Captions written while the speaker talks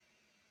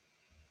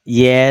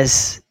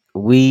Yes,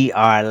 we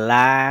are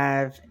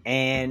live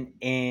and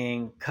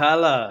in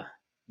color.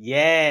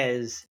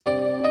 Yes,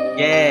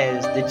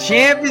 yes, the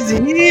champ is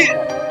here.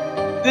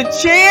 The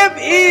champ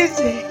is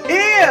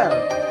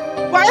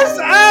here. What's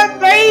up,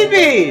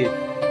 baby?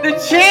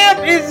 The champ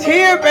is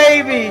here,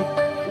 baby.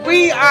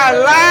 We are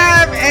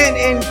live and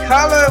in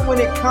color when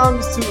it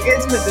comes to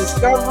intimate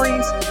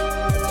discoveries,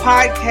 the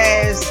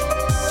podcast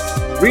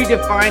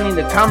redefining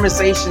the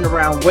conversation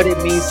around what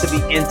it means to be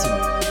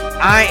intimate.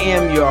 I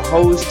am your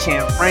host,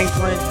 Champ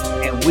Franklin,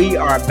 and we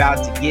are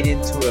about to get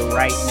into it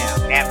right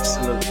now.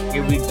 Absolutely.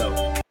 Here we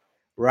go.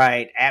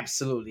 Right.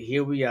 Absolutely.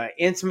 Here we are.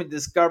 Intimate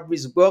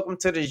Discoveries. Welcome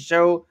to the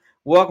show.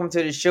 Welcome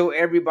to the show,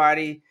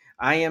 everybody.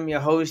 I am your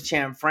host,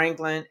 Champ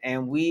Franklin,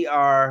 and we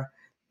are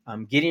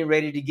getting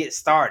ready to get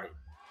started.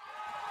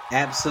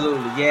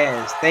 Absolutely.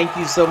 Yes. Thank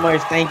you so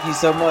much. Thank you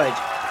so much.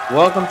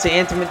 Welcome to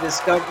Intimate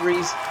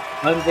Discoveries,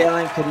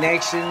 Unveiling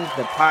Connections,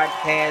 the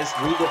podcast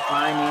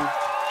redefining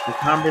the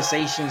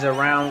conversations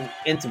around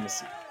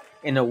intimacy.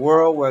 In a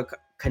world where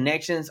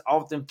connections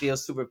often feel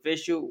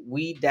superficial,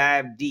 we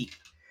dive deep,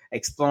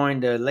 exploring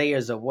the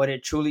layers of what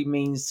it truly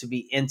means to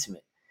be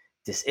intimate.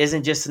 This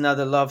isn't just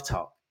another love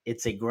talk.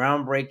 It's a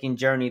groundbreaking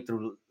journey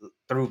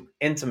through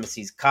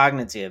intimacy's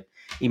cognitive,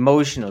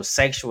 emotional,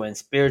 sexual, and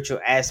spiritual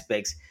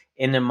aspects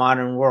in the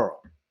modern world.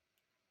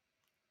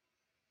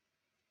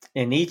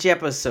 In each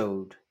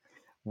episode,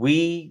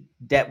 we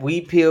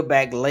peel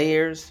back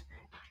layers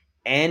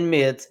and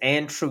myths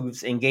and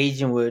truths,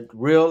 engaging with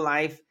real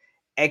life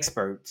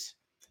experts,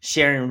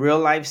 sharing real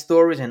life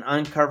stories and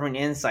uncovering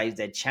insights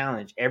that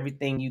challenge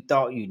everything you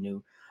thought you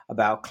knew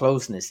about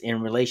closeness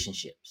in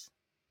relationships.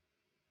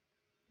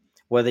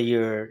 Whether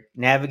you're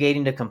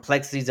navigating the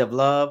complexities of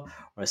love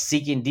or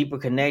seeking deeper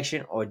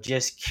connection or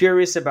just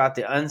curious about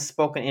the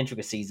unspoken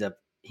intricacies of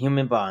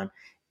human bond,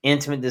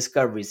 Intimate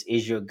Discoveries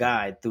is your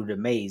guide through the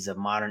maze of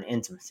modern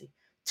intimacy.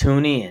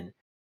 Tune in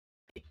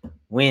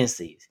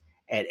Wednesdays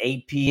at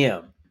 8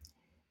 p.m.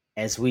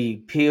 as we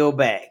peel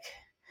back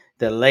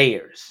the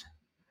layers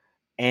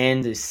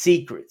and the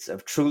secrets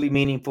of truly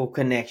meaningful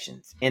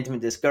connections. Intimate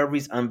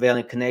Discoveries,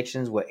 Unveiling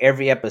Connections, where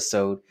every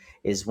episode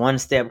is one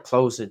step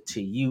closer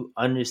to you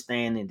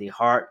understanding the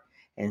heart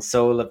and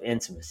soul of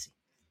intimacy.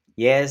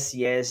 Yes,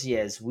 yes,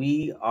 yes.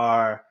 We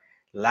are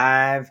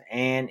live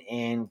and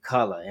in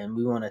color, and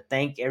we want to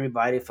thank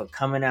everybody for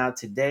coming out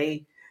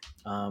today.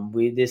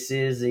 We This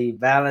is a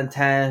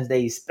Valentine's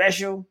Day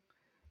special,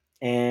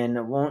 and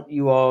I want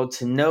you all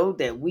to know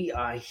that we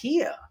are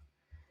here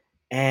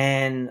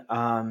and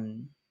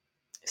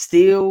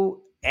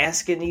still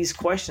asking these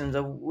questions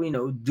of,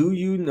 do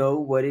you know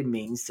what it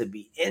means to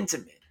be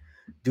intimate?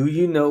 Do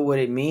you know what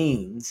it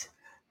means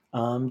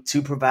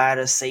to provide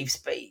a safe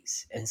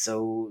space? And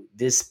so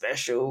this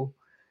special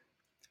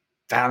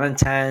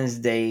Valentine's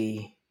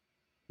Day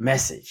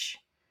message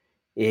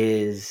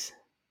is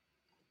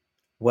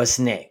what's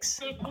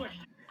next?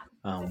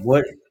 Um,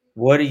 what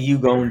what are you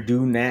gonna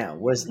do now?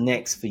 What's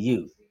next for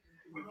you?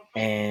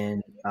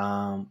 And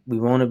we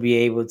want to be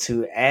able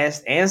to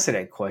answer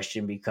that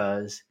question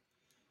because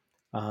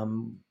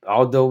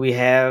although we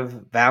have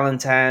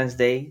Valentine's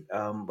Day,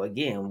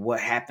 again, what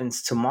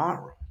happens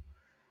tomorrow?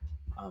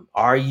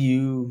 Are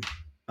you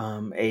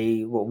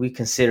a what we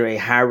consider a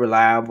high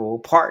reliable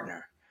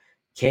partner?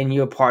 Can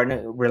your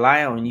partner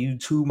rely on you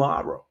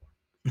tomorrow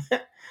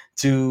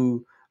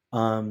to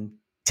um,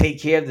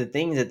 take care of the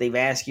things that they've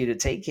asked you to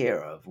take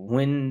care of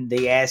when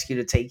they ask you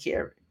to take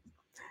care of it?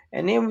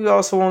 And then we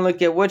also want to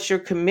look at what's your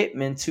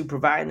commitment to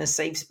providing a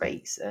safe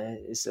space.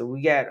 So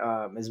we got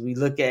as we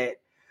look at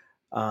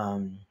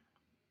um,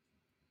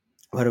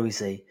 what do we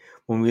say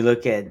when we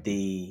look at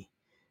the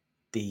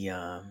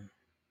um,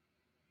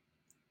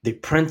 the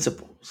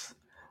principles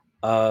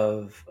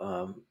of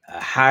a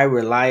high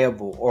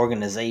reliable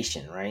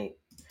organization, right?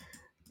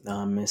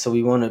 And so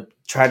we want to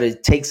try to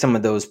take some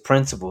of those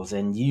principles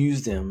and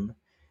use them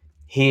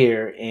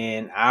here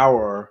in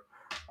our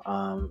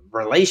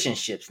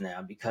relationships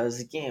now, because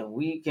again,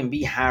 we can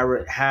be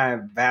high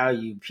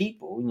value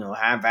people,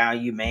 high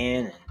value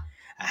man and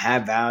a high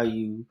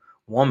value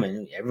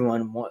woman.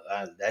 Everyone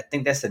I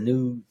think that's a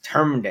new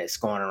term that's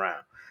going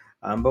around.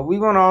 But we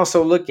want to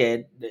also look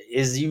at,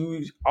 is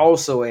you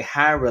also a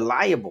high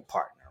reliable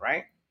partner,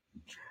 right?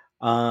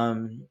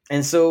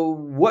 And so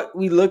what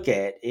we look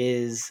at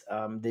is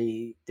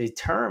the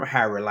term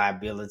high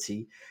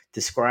reliability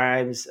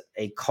describes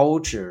a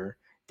culture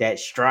that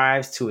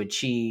strives to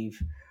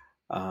achieve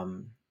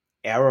um,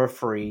 error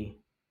free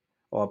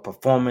or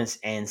performance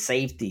and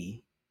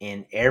safety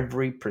in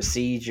every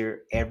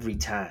procedure every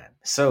time.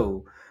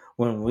 So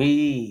when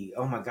we,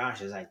 oh my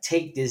gosh, as I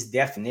take this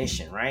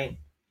definition, right?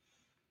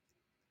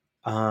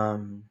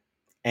 Um,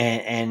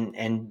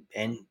 and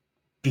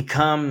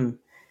become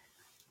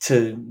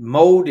to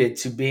mold it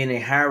to being a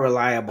high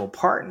reliable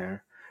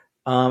partner,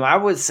 I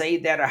would say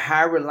that a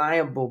high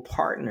reliable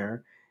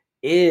partner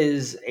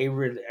is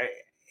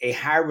a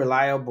high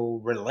reliable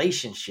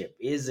relationship,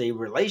 is a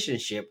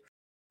relationship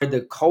where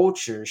the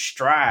culture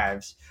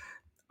strives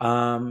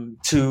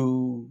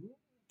to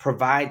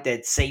provide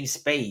that safe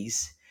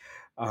space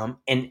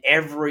in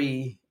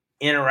every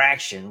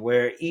interaction,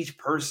 where each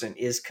person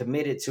is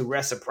committed to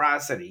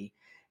reciprocity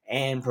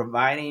and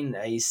providing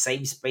a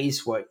safe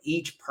space where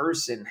each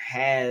person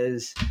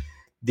has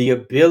the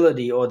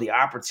ability or the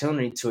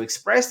opportunity to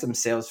express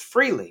themselves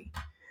freely,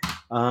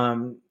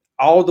 um,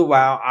 all the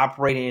while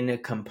operating in a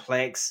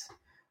complex,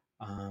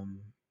 um,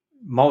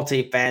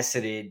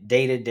 multifaceted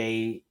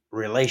day-to-day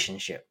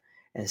relationship.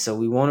 And so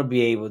we want to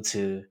be able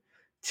to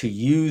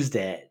use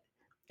that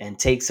and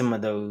take some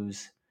of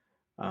those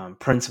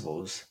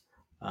principles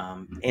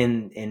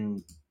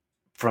in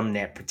from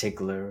that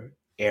particular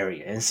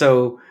area. And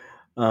so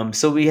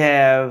so we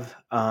have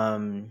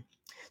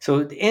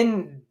so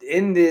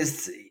in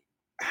this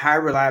high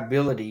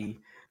reliability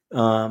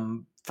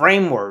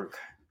framework,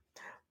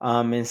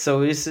 and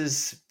so this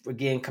is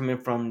again coming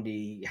from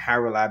the high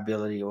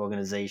reliability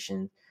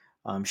organization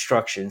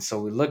structure. And so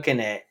we're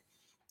looking at,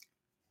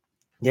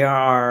 there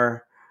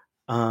are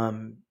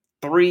um,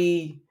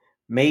 three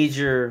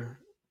major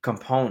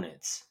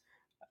components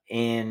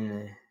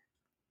in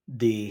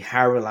the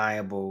high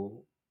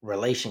reliable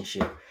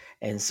relationship.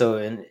 And so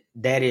and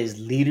that is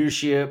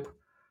leadership,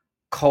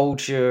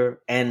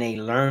 culture, and a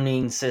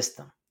learning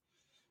system.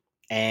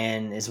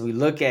 And as we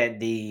look at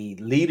the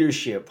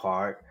leadership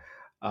part,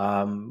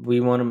 we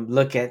want to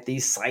look at the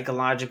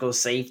psychological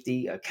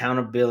safety,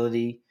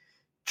 accountability,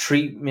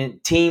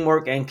 treatment,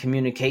 teamwork, and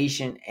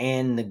communication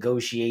and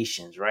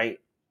negotiations, right?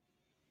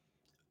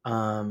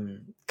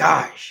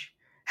 Gosh,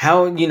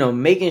 how,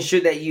 making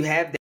sure that you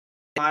have the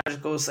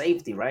psychological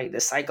safety, right? The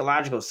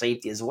psychological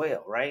safety as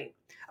well, right?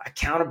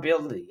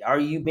 Accountability. Are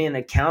you being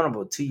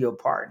accountable to your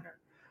partner?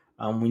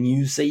 When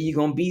you say you're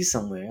going to be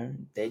somewhere,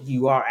 that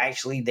you are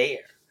actually there.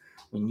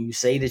 When you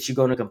say that you're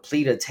going to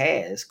complete a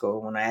task, or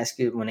when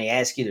they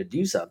ask you to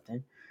do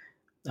something,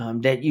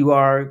 that you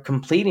are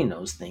completing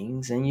those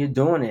things and you're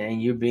doing it,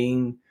 and you're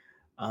being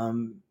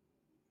um,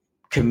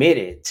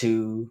 committed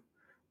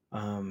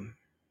um,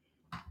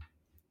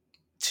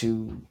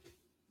 to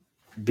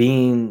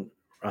being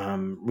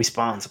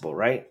responsible,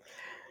 right?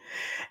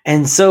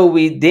 And so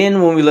we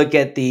then, when we look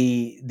at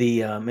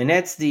and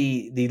that's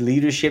the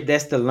leadership,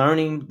 that's the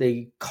learning,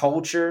 the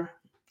culture,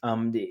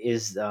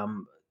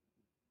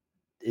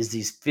 is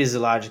these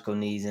physiological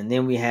needs. And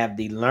then we have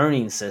the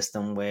learning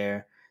system,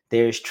 where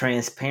there's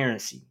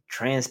transparency,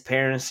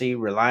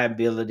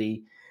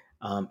 reliability,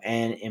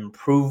 and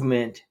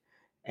improvement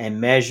and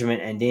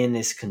measurement, and then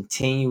this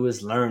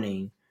continuous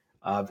learning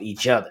of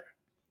each other.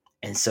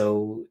 And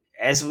so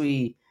as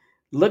we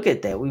look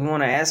at that, we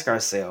want to ask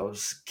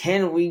ourselves,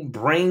 can we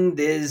bring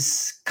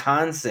this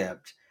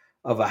concept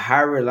of a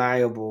high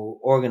reliable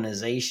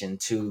organization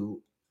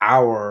to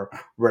our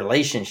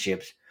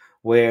relationships,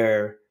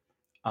 where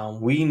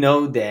we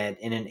know that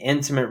in an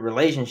intimate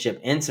relationship,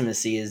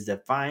 intimacy is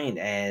defined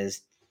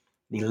as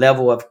the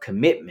level of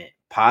commitment,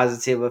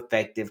 positive,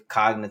 effective,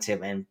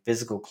 cognitive, and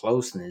physical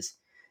closeness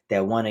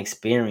that one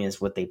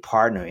experiences with a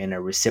partner in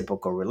a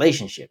reciprocal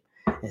relationship.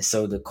 And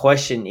so the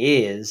question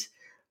is,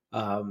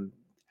 um,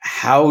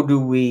 how do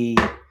we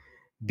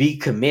be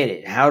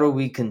committed? How do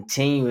we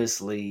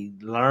continuously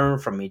learn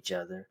from each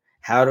other?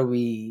 How do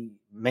we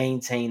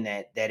maintain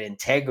that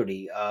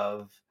integrity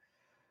of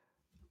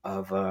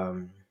a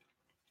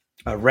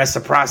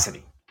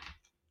reciprocity?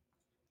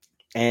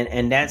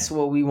 And that's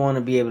what we want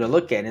to be able to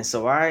look at. And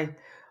so I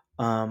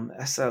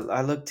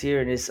looked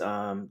here, and it's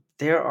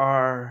there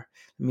are,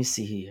 let me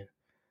see here,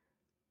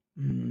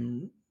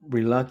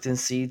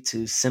 reluctancy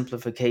to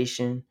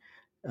simplification,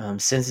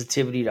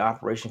 sensitivity to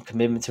operation,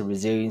 commitment to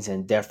resilience,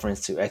 and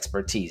deference to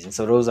expertise. And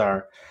so those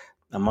are,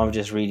 I'm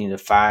just reading the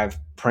five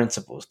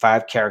principles,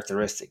 five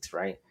characteristics,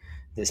 right?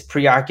 This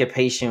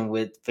preoccupation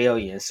with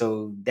failure. And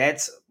so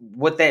that's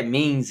what that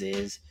means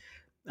is,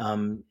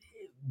 um,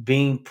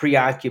 being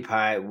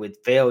preoccupied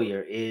with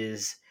failure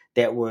is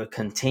that we're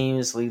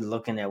continuously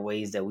looking at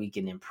ways that we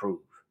can improve,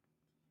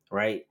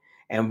 right?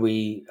 And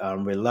we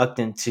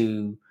reluctant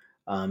to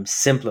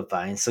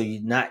simplify. And so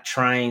you're not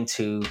trying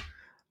to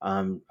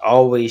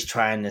always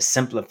trying to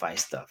simplify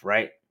stuff,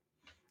 right?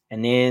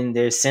 And then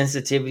there's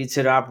sensitivity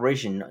to the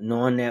operation,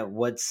 knowing that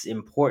what's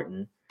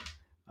important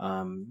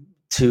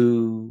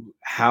to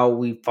how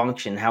we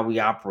function, how we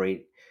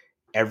operate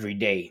every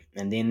day.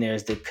 And then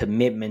there's the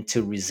commitment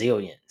to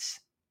resilience,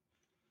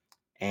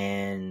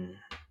 and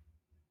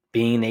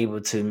being able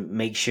to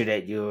make sure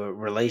that your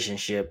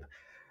relationship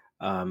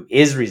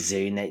is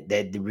resilient,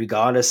 that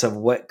regardless of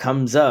what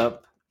comes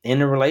up in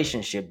the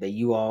relationship, that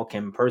you all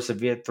can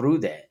persevere through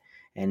that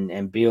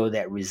and build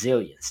that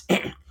resilience.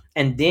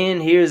 And then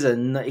here's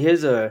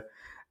a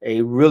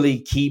really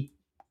key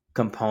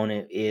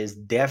component, is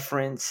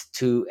deference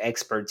to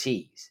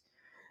expertise.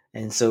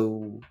 And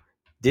so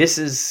this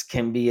is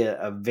can be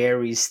a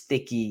very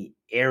sticky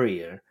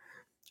area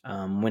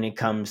when it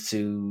comes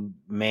to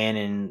man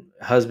and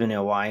husband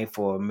and wife,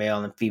 or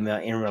male and female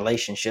in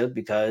relationship,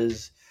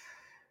 because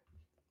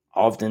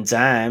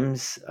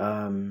oftentimes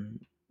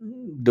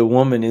the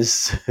woman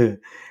is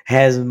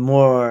has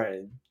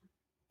more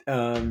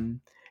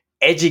um,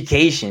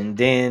 education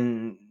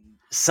than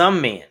some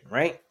men,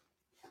 right?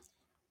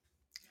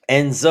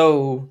 And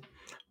so,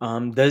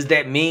 does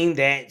that mean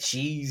that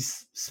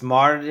she's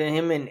smarter than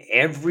him in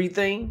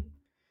everything?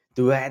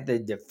 Do I have to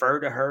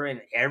defer to her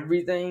in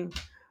everything?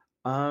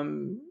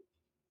 Um,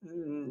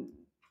 mm,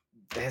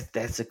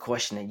 that's a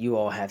question that you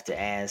all have to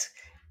ask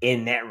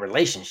in that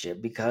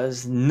relationship,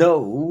 because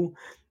no,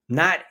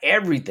 not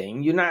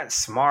everything. You're not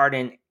smart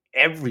in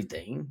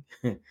everything.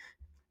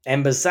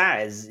 And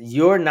besides,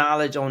 your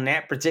knowledge on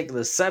that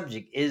particular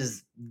subject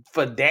is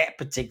for that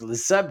particular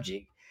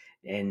subject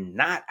and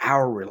not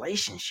our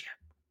relationship.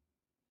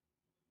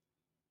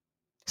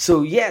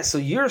 So yeah, so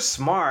you're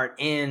smart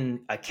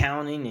in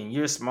accounting and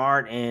you're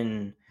smart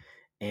in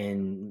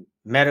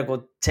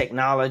medical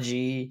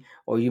technology,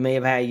 or you may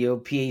have had your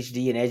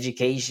PhD in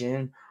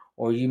education,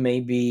 or you may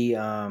be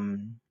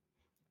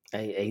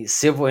a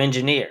civil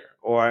engineer,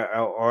 or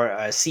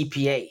a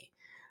CPA,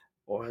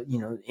 or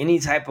any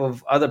type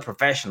of other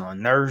professional, a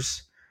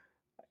nurse,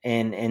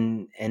 and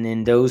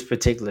in those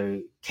particular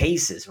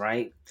cases,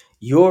 right?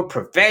 Your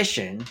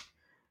profession,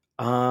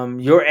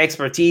 your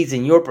expertise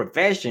in your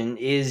profession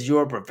is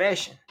your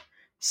profession.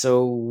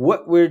 So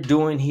what we're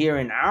doing here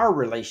in our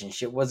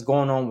relationship, what's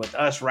going on with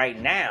us right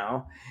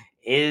now,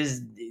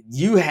 is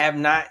you have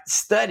not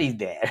studied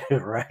that,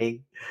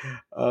 right?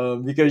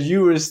 Because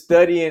you were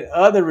studying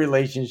other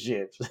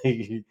relationships.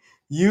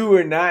 You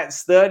were not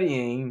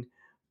studying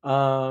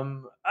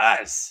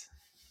us.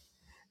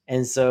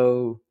 And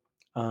so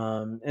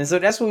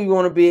that's what we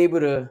want to be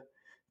able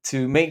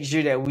to make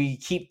sure that we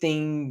keep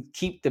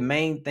the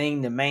main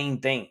thing the main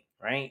thing,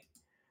 right?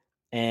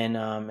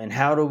 And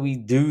how do we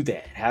do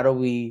that? How do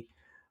we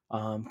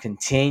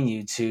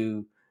continue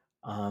to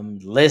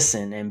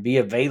listen and be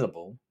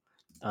available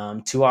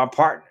to our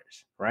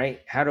partners,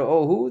 right? How do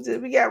who's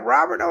it? We got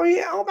Robert on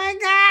here. Oh my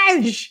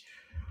gosh.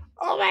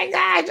 Oh my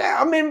gosh.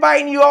 I'm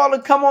inviting you all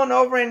to come on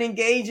over and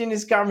engage in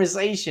this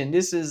conversation.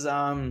 This is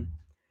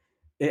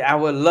I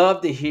would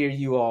love to hear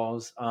you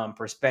all's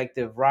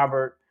perspective,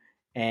 Robert,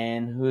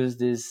 and who's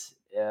this?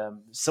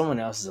 Someone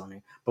else is on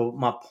here. But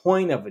my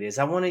point of it is,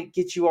 I want to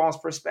get you all's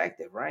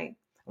perspective, right?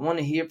 I want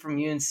to hear from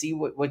you and see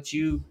what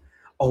you.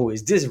 Oh,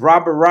 is this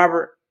Robert?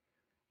 Robert?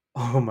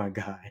 Oh my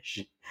gosh.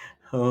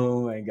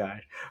 Oh my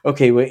gosh.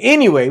 Okay. Well,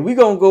 anyway, we're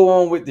gonna go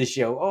on with the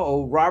show.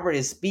 Oh, Robert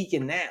is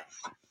speaking now.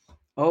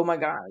 Oh my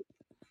God.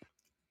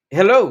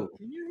 Hello.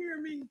 Can you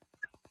hear me?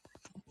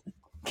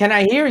 Can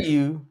I hear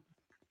you?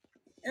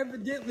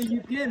 Evidently,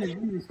 you can if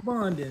you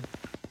responded.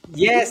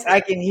 Yes, I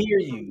can hear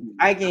you.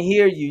 I can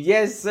hear you.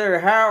 Yes, sir.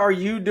 How are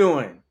you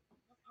doing?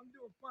 I'm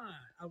doing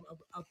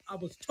fine. I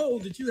was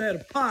told that you had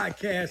a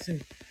podcast,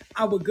 and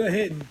I would go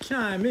ahead and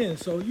chime in.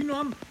 So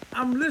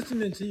I'm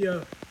listening to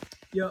your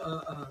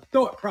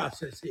thought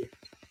process here.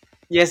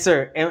 Yes,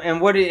 sir. And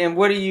what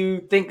do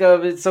you think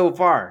of it so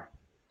far?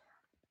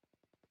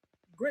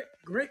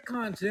 Great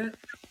content.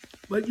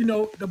 But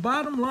the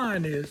bottom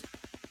line is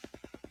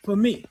for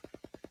me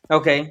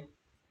Okay.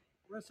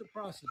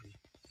 reciprocity.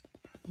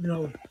 You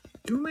know,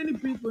 too many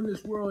people in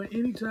this world,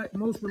 any type,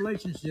 most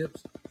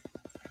relationships,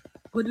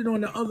 put it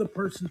on the other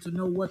person to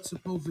know what's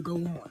supposed to go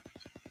on.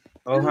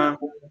 Uh There's huh.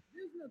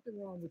 there's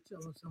nothing wrong with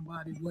telling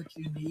somebody what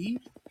you need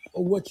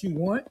or what you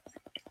want.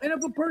 And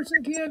if a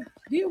person can't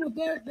deal with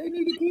that, they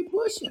need to keep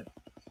pushing.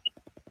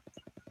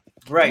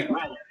 Right.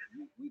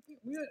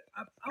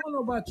 I don't know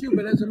about you,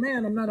 but as a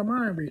man, I'm not a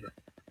mind reader.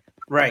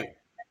 Right.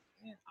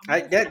 And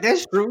I'm listening.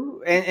 That's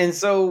true. And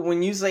so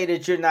when you say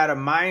that you're not a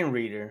mind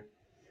reader,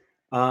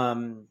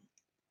 um,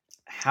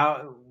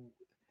 how?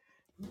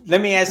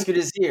 Let me ask you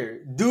this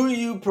here: do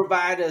you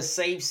provide a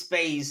safe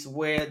space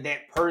where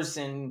that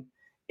person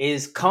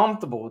is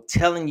comfortable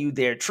telling you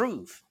their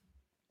truth?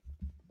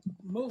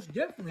 Most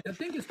definitely. I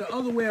think it's the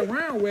other way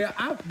around where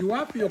I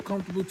feel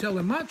comfortable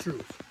telling my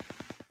truth.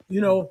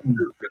 You know,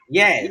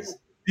 Yes,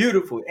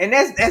 beautiful, and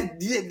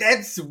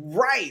that's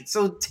right.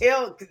 So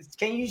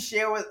can you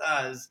share with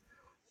us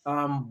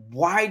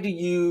why do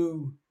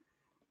you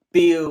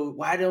feel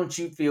why don't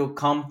you feel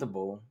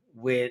comfortable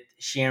with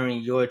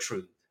sharing your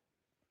truth?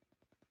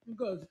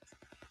 because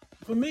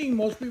for me,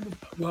 most people,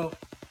 well,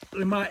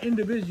 in my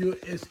individual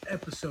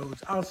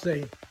episodes, I'll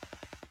say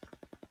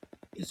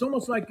it's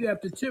almost like you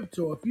have to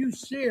tiptoe. If you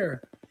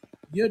share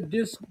your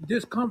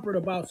discomfort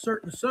about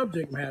certain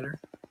subject matter,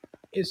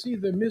 it's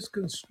either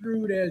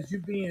misconstrued as you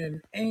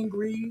being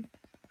angry,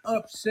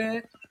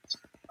 upset.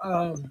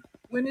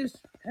 When it's,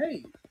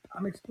 hey,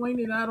 I'm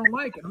explaining I don't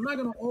like it. I'm not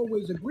going to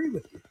always agree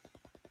with you.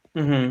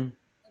 Mm-hmm. And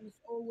it's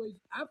always,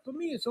 for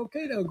me, it's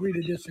okay to agree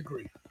to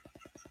disagree.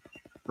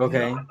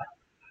 Okay.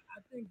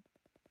 I think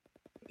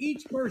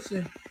each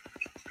person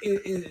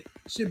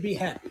should be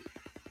happy.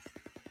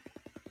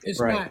 It's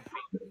Right. not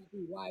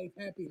happy wife,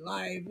 happy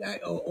life,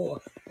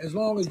 or as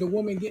long as the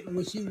woman getting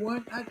what she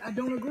want. I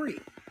don't agree.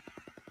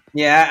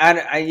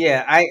 Yeah.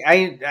 Yeah.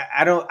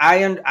 I don't.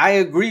 I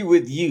agree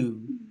with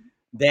you.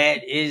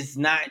 That is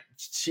not.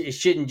 It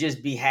shouldn't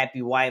just be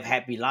happy wife,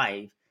 happy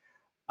life.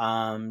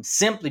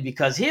 Simply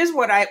because here's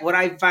what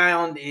I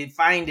find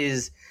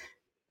is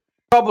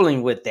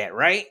troubling with that.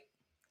 Right.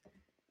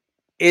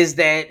 is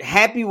that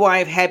happy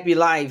wife, happy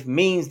life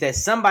means that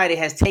somebody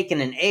has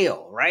taken an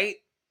L, right?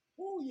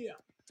 Oh yeah.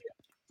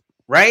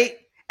 Right?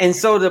 And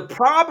so the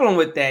problem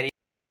with that is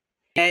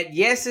that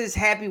yes, it's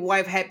happy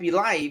wife, happy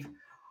life.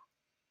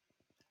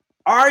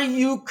 Are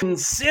you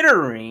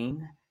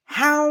considering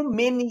how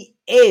many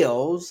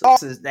L's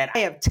losses that I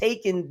have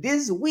taken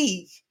this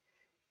week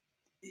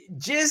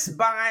just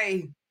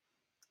by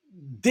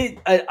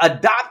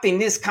adopting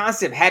this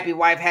concept, happy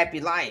wife, happy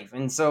life?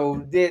 And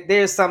so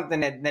there's something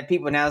that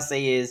people now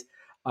say is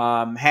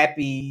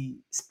happy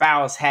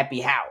spouse,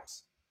 happy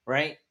house,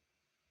 right?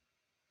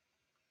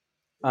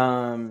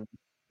 Um,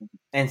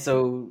 and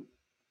so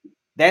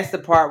that's the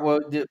part where.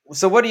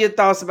 So, what are your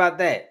thoughts about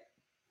that?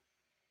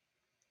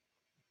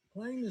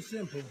 Plain and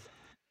simple.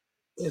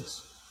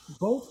 It's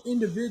both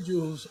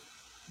individuals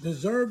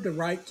deserve the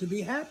right to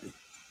be happy.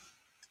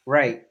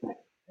 Right.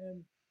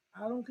 And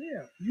I don't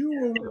care. You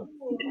will,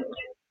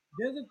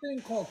 there's a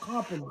thing called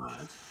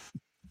compromise,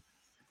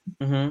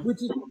 Mm-hmm. which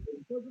is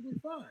perfectly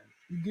fine.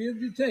 You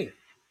give, you take.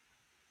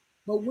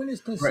 But when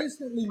it's Right.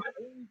 consistently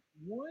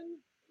one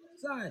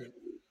sided,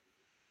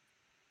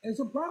 it's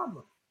a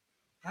problem.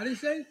 How do you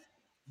say?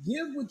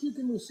 Give what you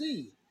can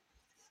receive.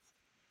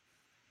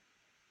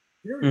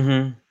 Period.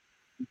 Mm-hmm.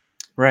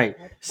 Right.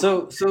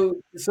 So,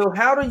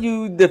 how do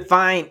you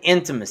define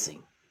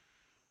intimacy?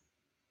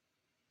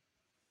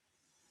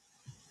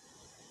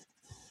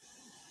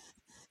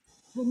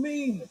 For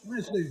me,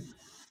 honestly,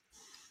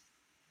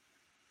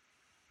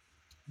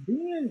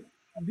 being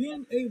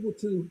being able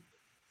to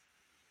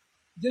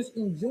just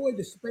enjoy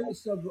the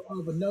space of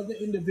another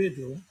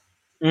individual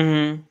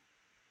Mm-hmm.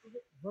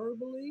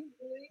 verbally,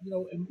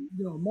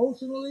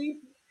 emotionally,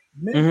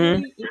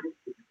 Mm-hmm. mentally, in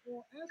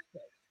all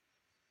aspects.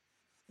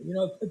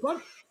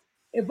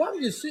 If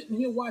I'm just sitting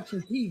here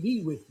watching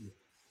TV with you,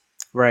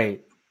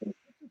 Right.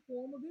 it's a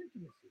form of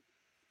intimacy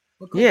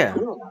because Yeah.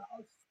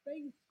 our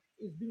space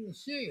is being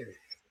shared,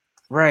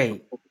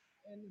 Right.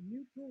 and the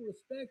mutual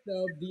respect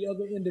of the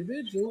other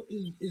individual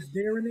is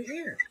there in the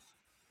air.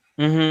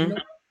 You Mm-hmm.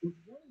 know,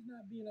 one is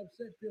not being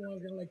upset,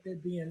 feeling like they're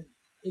being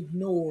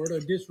ignored or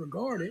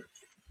disregarded,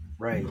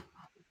 Right.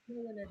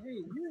 knowing that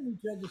hey, you're in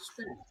each other's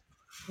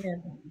space,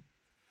 and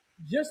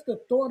just the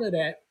thought of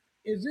that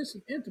is this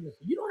an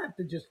intimacy. You don't have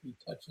to just be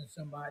touching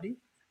somebody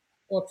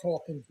or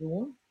talking to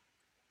them.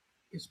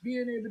 It's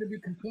being able to be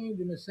contained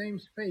in the same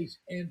space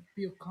and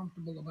feel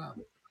comfortable about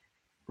it.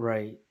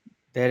 Right.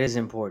 That is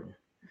important.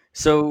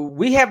 So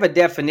we have a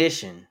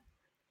definition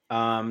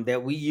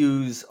that we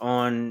use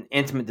on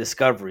intimate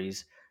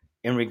discoveries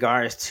in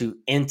regards to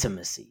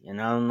intimacy.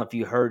 And I don't know if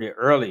you heard it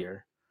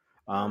earlier,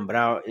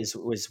 but it's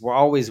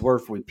always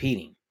worth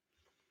repeating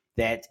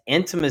that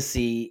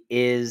intimacy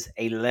is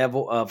a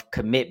level of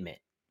commitment,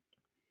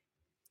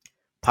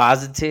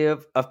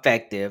 positive,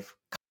 effective,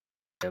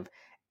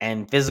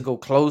 and physical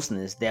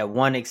closeness that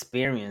one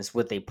experience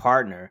with a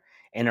partner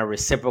in a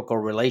reciprocal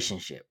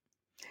relationship.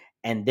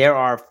 And there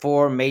are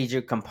four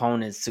major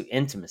components to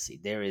intimacy.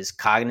 There is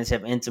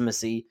cognitive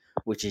intimacy,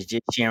 which is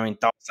just sharing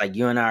thoughts like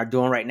you and I are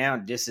doing right now.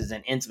 This is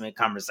an intimate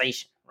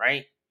conversation,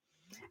 right?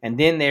 And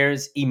then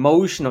there's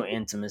emotional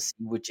intimacy,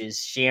 which is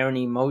sharing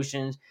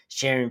emotions,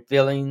 sharing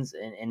feelings,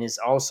 and it's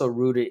also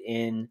rooted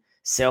in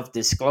self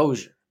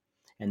disclosure.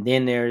 And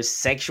then there's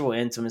sexual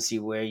intimacy,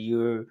 where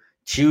you're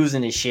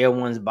choosing to share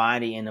one's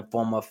body in the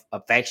form of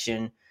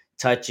affection,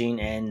 touching,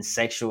 and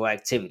sexual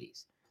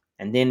activities.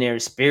 And then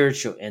there's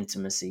spiritual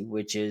intimacy,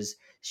 which is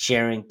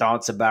sharing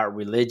thoughts about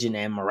religion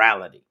and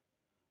morality.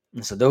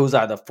 And so those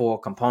are the four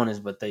components,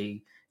 but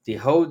the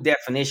whole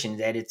definition is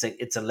that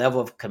it's a level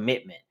of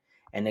commitment,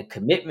 and the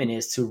commitment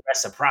is to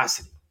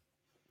reciprocity.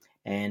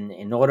 And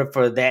in order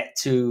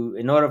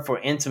for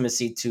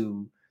intimacy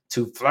to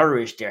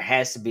flourish, there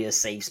has to be a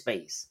safe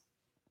space.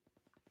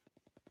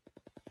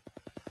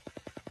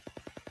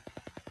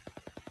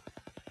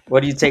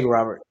 What do you take,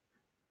 Robert?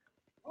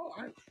 Oh,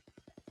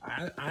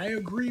 I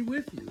agree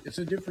with you. It's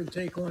a different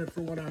take on it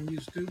from what I'm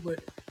used to, but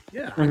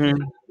yeah,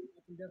 Hmm.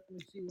 I can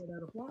definitely see where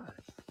that applies.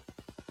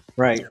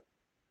 Right.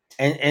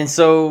 And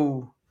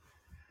so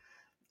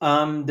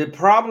the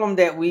problem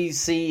that we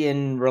see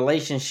in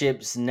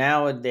relationships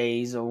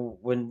nowadays, or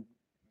when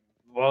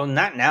well,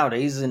 not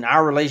nowadays, in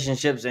our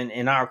relationships and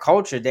in our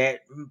culture,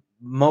 that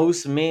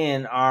most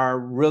men are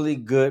really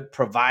good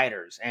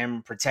providers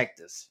and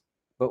protectors,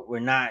 but we're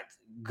not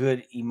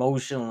good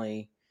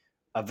emotionally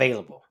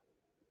available.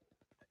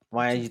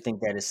 Why Which do you is think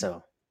that is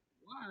so?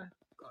 why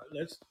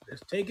let's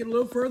take it a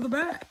little further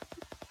back.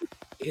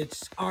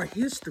 It's our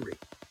history,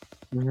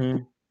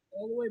 Hmm.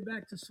 all the way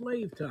back to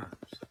slave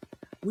times.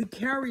 We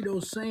carry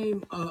those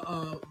same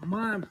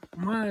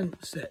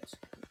mindsets.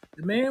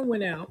 The man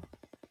went out;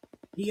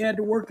 he had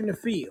to work in the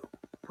field,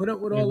 put up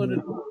with all of the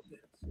Hmm.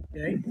 nonsense.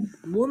 Okay,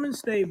 the woman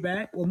stayed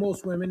back, well,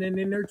 most women, and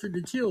they nurtured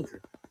the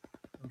children.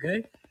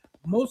 Okay,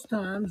 most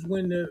times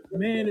when the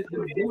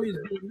boy is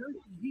being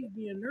nurtured, he's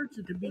being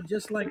nurtured to be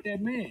just like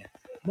that man,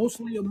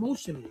 mostly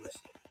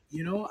emotionless.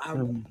 I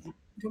Hmm.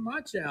 to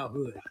my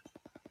childhood.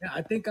 Yeah,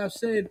 I think I've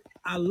said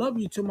I love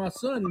you to my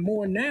son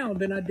more now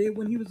than I did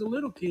when he was a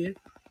little kid.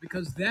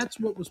 because that's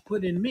what was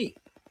put in me.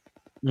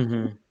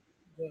 Mhm.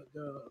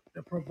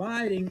 The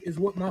providing is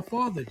what my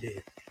father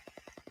did.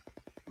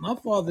 My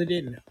father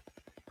didn't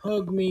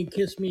hug me,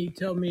 kiss me,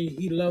 tell me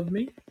he loved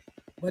me,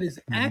 but his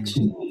Mhm.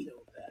 actions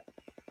showed that.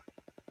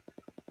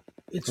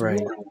 It's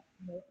what, Right.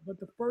 but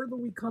the further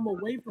we come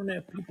away from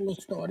that, people are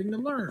starting to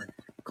learn.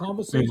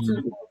 Conversations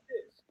Mhm. like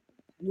this,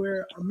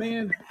 where a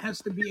man has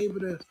to be able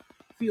to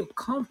feel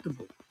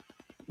comfortable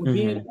with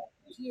being Mhm. able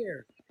to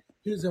share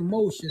his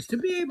emotions, to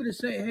be able to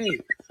say, "Hey,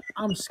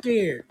 I'm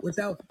scared,"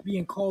 without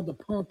being called a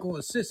punk or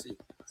a sissy.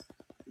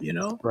 You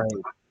know,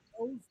 Right.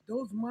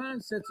 those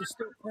mindsets are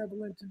still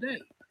prevalent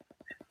today.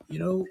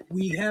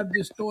 We have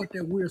this thought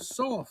that we're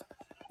soft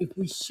if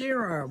we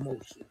share our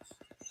emotions,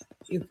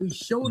 if we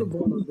show the Mhm.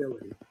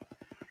 vulnerability,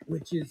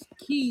 which is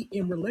key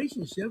in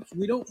relationships.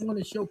 We don't want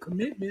to show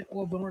commitment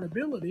or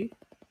vulnerability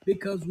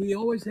because we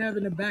always have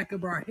in the back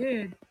of our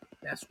head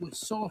that's what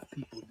soft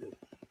people do.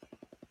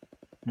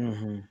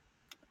 Mhm.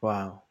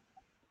 Wow.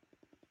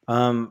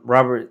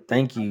 Robert,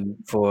 thank you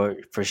for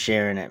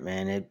sharing that,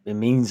 man. It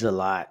means a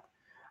lot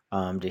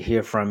to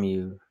hear from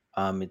you.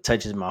 It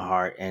touches my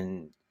heart,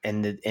 and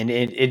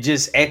it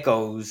just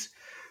echoes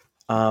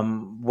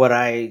what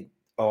I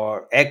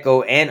or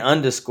echo and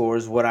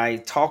underscores what I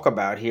talk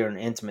about here in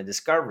Intimate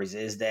Discoveries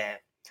is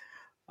that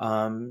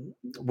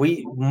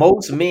we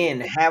most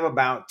men have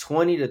about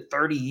 20 to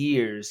 30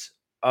 years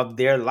of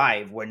their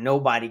life where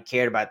nobody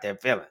cared about their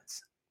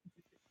feelings.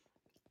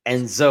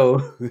 And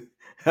so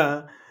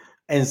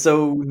and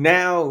so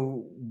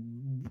now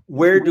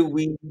where do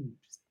we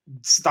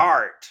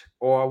start,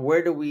 or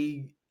where do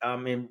we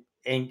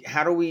and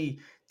how do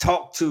we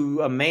talk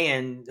to a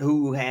man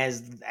who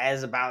has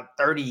about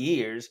 30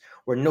 years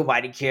where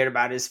nobody cared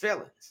about his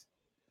feelings,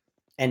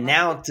 and By,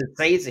 now to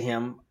say to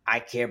him, I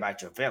care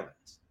about your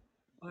feelings.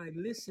 by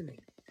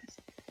listening.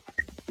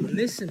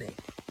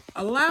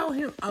 Allow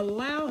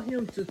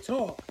him to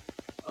talk.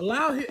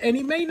 Allow him, and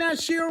he may not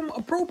share them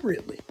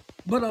appropriately,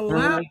 but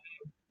Mhm.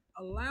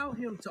 allow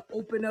him to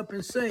open up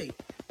and say,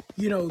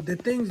 the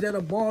things that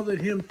have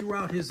bothered him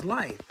throughout his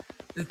life,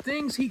 the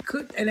things he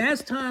could, and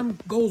as time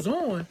goes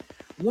on,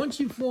 once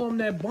you form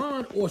that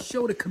bond or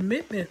show the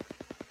commitment,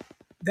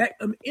 that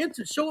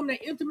show him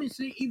that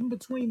intimacy even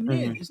between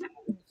men. Mhm. It's not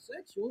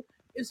sexual.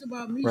 It's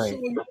about me Right.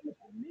 showing you I'm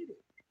committed.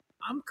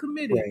 I'm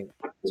committed Right.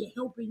 to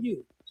helping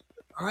you.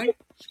 All right.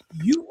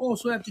 You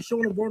also have to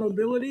show the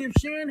vulnerability of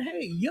sharing,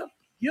 hey,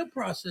 your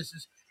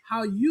processes,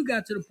 how you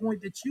got to the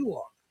point that you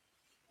are.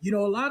 A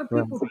lot of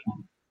Right. people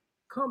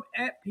come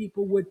at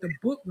people with the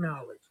book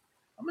knowledge.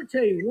 I'm gonna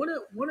tell you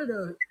one of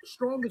the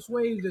strongest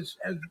ways that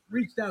has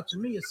reached out to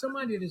me is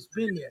somebody that's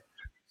been there,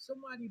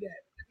 somebody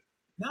that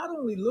not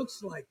only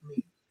looks like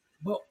me,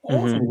 but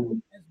also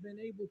Mhm. has been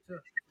able to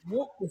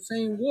walk the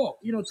same walk.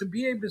 To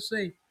be able to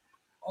say,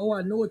 "Oh,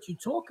 I know what you're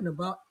talking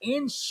about,"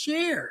 and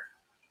share.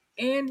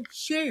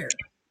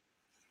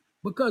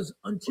 Because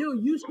until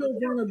you show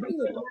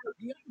vulnerability,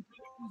 the other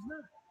person is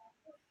not.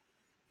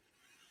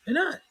 They're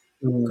not.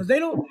 Mhm. Because they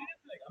don't.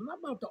 Like, I'm not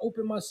about to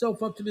open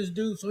myself up to this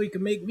dude so he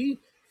can make me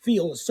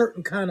feel a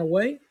certain kind of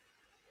way.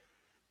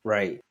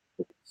 Right.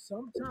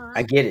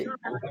 I Sometimes, get it.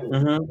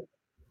 Mhm.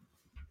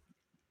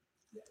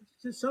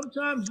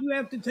 sometimes you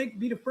have to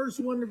be the first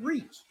one to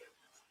reach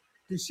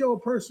to show a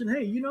person,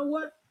 hey, you know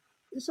what?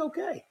 It's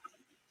okay.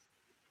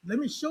 Let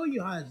me show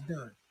you how it's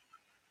done.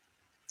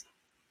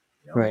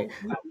 Right.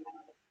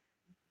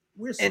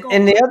 We're And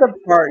scarred. the other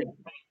part,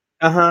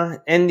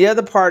 and the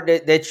other part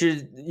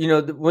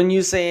that when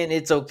you saying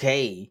it's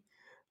okay,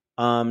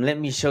 let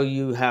me show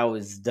you how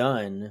it's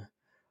done.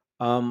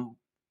 Um,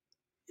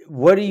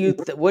 what are your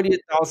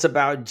thoughts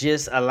about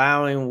just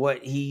allowing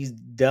what he's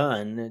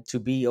done to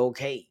be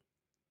okay?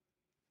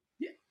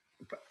 Yeah,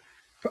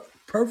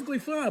 perfectly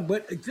fine.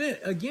 But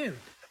again,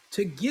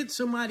 to get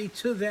somebody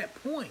to that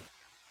point,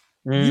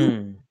 you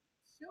Mm.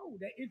 show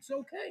that it's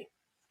okay.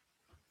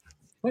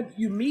 But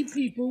you meet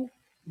people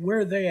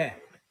where they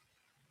at.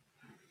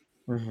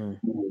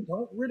 Mhm.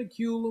 Don't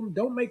ridicule them.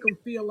 Don't make them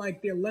feel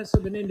like they're less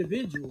of an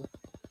individual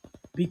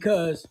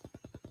because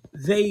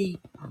they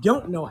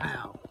don't know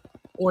how,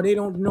 or they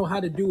don't know how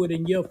to do it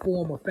in your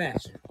form or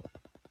fashion.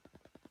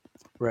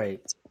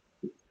 Right.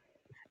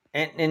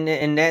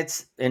 And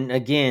that's, and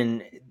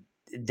again,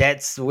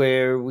 that's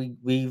where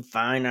we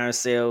find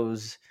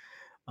ourselves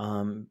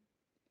um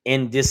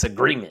in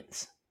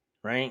disagreements,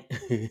 right?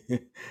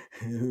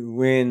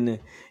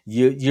 When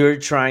you're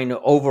trying to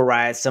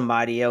override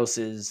somebody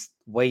else's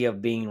way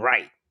of being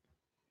right.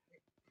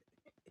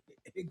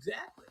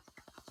 Exactly.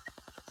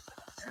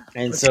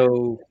 And But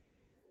so,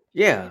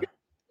 yeah.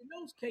 in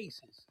those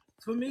cases,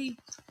 for me,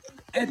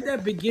 at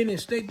that beginning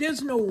stage,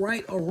 there's no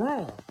right or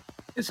wrong.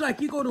 It's like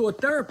you go to a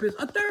therapist.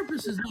 A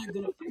therapist is not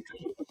going to fix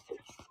you.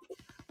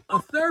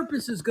 A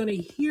therapist is going to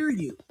hear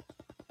you.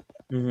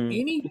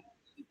 Mhm. Any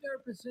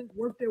therapist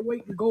worth their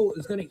weight in gold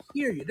is going to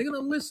hear you. They're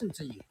going to listen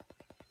to you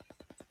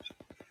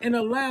and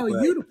allow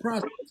you Right. to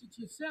process it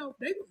yourself.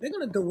 They're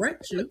going to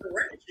direct you,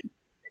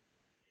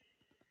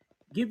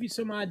 give you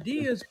some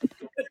ideas,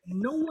 but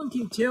no one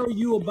can tell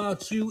you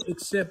about you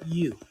except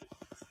you.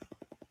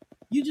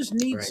 You just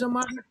need Right.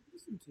 somebody to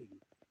listen to you.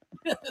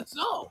 That's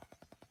all.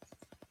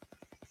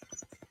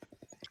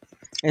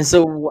 And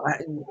so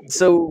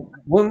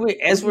when we,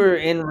 as we're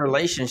in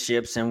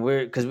relationships, and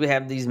we're, because we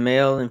have these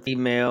male and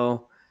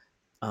female,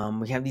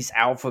 we have these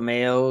alpha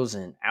males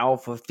and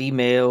alpha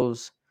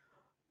females,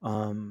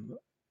 um,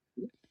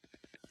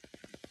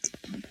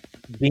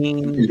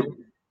 being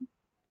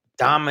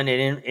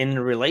dominant in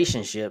the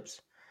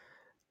relationships.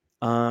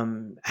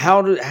 How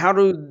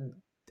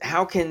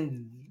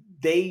can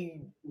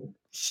they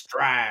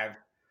strive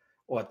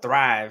or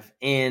thrive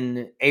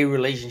in a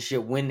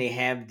relationship when they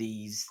have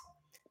these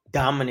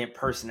dominant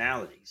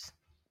personalities?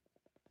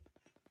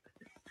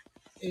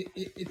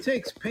 It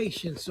takes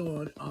patience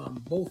on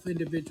both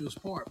individuals'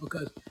 part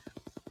because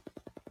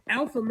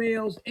alpha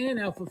males and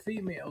alpha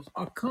females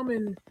are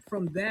coming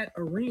from that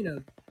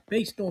arena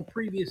based on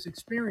previous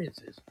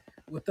experiences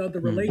with other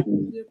Mm,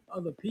 relationships,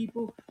 other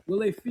people. Will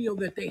they feel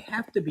that they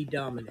have to be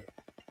dominant?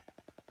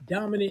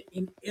 Dominant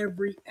in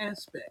every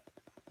aspect.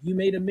 You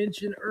made a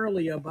mention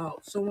earlier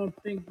about someone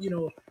think,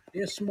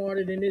 they're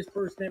smarter than this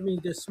person. That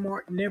means they're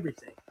smart in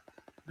everything.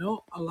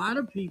 No, a lot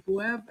of people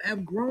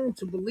have grown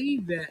to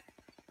believe that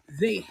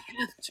they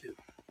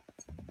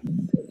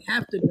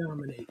have to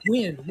dominate,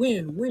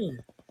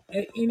 win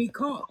at any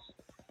cost.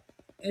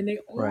 And they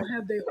all right.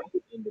 have their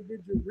own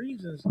individual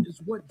reasons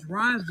is what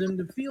drives them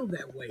to feel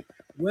that way.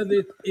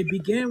 Whether it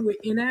began with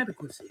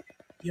inadequacy,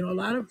 a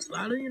lot of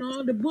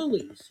the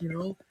bullies,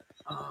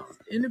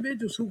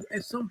 individuals who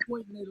at some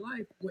point in their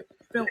life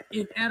felt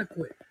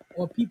inadequate,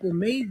 or people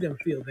made them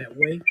feel that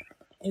way,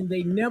 and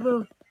they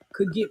never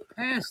could get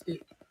past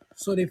it.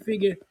 So they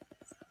figure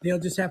they'll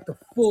just have to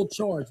full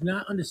charge,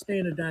 not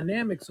understand the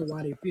dynamics of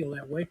why they feel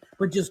that way,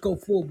 but just go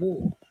full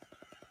bore.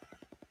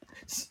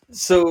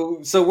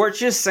 So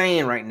what you're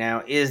saying right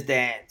now is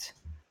that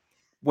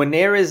when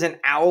there is an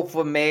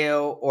alpha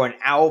male or an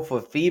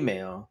alpha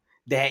female,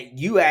 that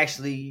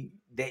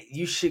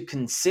you should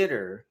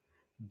consider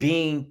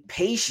being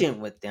patient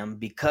with them,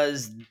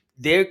 because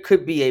there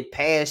could be a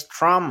past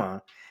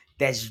trauma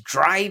that's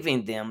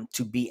driving them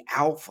to be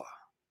alpha.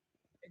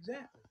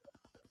 Exactly.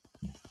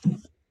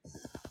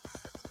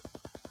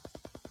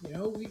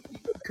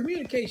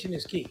 Communication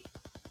is key.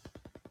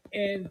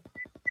 And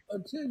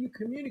until you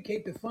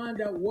communicate to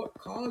find out what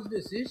caused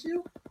this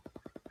issue,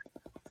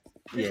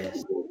 it's going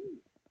Yes.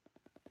 to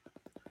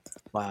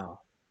Wow.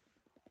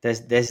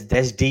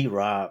 That's deep,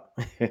 Rob.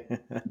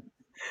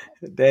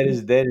 That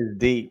is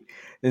deep.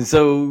 And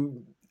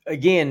so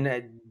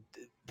again,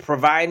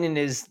 providing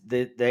is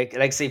like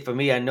I say, for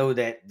me, I know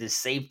that the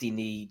safety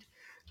need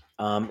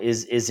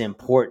is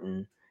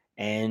important,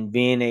 and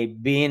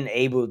being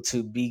able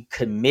to be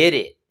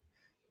committed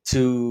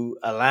to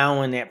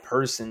allowing that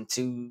person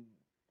to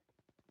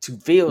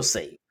feel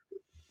safe.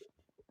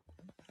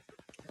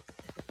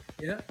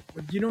 Yeah,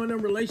 but in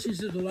them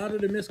relationships, a lot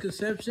of the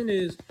misconception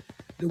is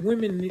the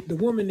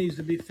woman needs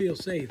to be feel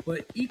safe,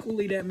 but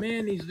equally that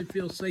man needs to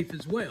feel safe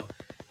as well.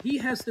 He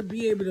has to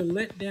be able to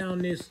let down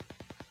this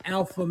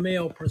alpha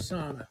male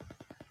persona,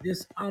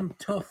 this I'm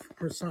tough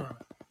persona,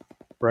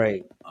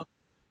 Right.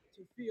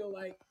 to feel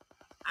like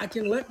I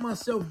can let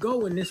myself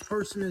go and this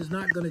person is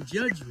not going to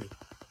judge me.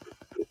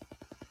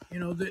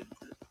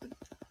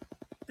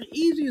 The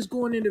easiest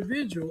going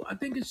individual, I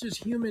think it's just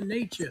human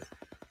nature.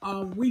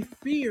 We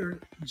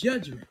fear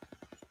judgment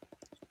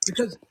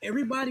because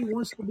everybody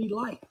wants to be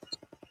liked.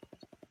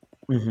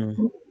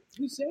 Mm-hmm.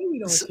 We say we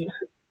don't care,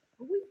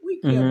 but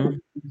we care whether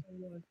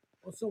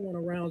Mm-hmm. someone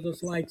around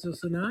us likes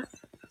us or not.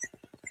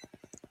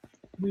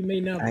 We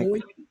may not I,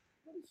 voice it,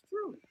 but it's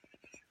true.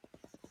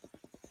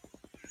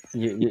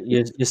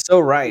 you're so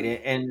right,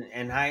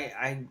 and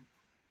I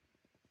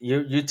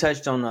you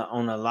touched on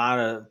a lot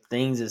of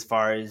things as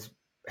far as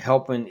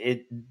helping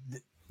it.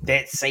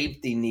 That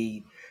safety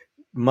need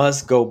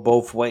must go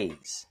both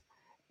ways,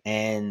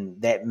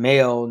 and that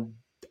male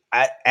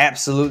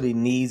absolutely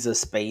needs a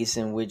space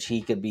in which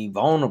he could be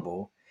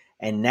vulnerable.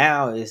 And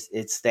now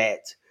it's that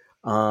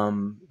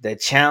the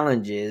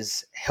challenge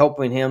is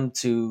helping him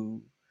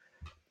to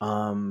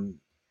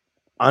um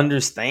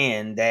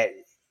understand that,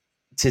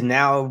 to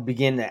now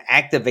begin to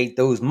activate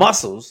those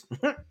muscles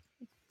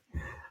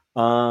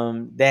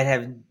that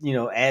have,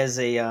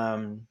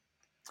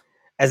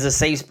 as a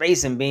safe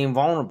space, and being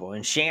vulnerable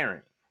and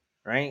sharing,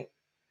 right?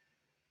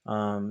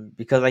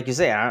 Because like you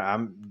say,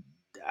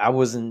 I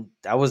wasn't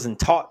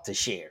taught to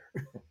share.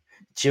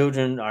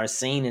 Children are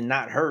seen and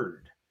not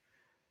heard.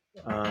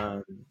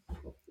 um,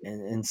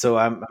 and so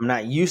I'm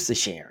not used to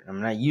sharing.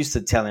 I'm not used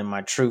to telling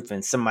my truth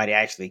and somebody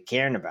actually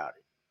caring about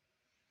it,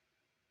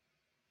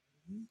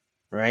 Mhm.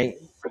 right?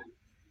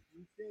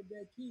 You said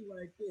that key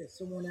right there.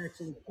 Someone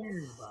actually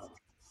caring about it.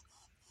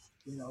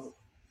 You know,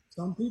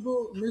 some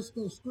people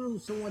misconstrue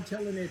someone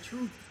telling their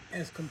truth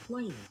as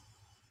complaining.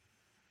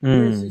 Mm,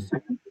 Versus,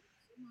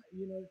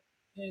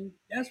 and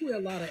that's where a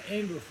lot of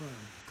anger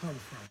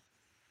comes from.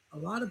 A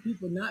lot of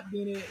people not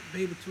being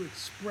able to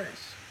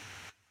express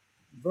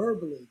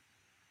verbally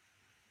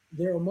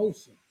their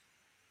emotions.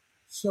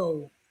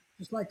 So,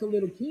 just like a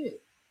little kid,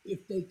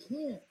 if they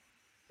can't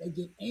They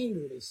get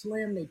angry. They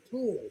slam their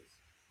toys.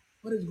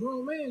 But as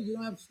grown man, you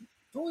don't have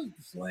toys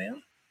to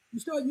slam. You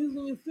start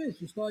using your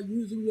fist. You start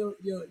using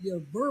your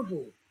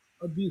verbal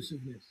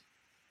abusiveness.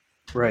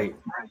 You know, Right.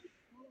 it's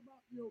all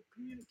about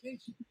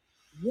communication.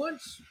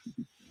 Once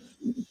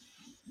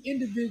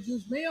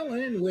individuals, male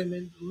and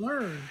women,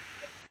 learn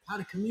how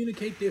to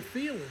communicate their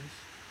feelings,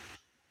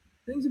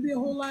 things would be a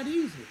whole lot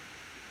easier.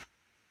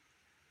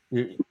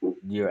 You're,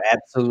 you're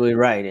absolutely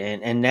right,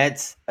 and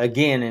that's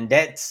again, and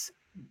that's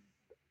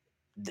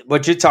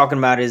what you're talking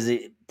about is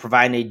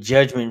providing a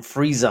judgment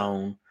free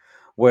zone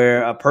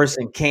where a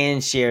person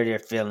can share their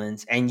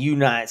feelings and you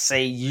not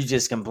say you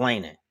just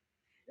complaining,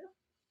 Yeah,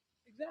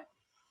 exactly.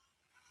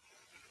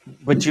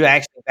 but you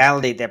actually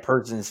validate that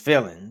person's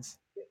feelings.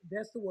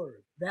 That's the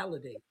word.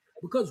 Validate.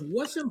 Because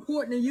what's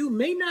important to you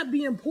may not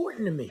be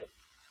important to me.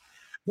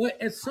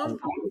 But at some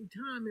point in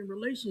time in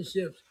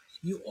relationships,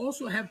 you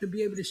also have to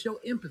be able to show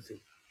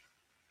empathy.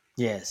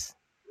 Yes.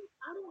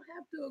 I don't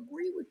have to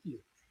agree with you.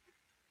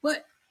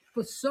 But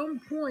for some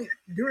point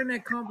during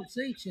that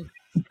conversation,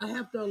 I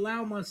have to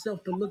allow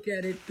myself to look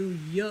at it through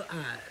your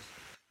eyes,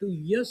 through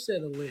your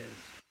set of lens.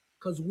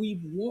 Because we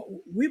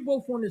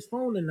both on this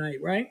phone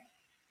tonight, right?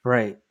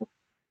 Right.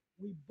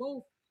 We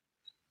both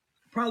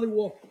probably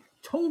walk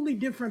totally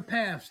different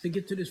paths to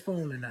get to this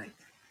phone tonight.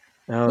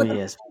 Oh But the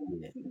yes.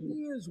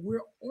 thing is,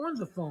 we're on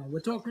the phone. We're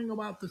talking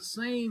about the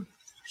same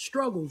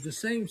struggles, the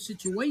same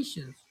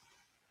situations.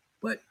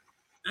 But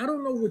I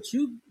don't know what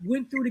you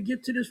went through to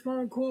get to this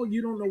phone call.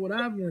 You don't know what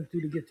I've went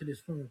through to get to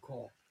this phone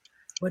call.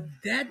 But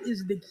that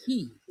is the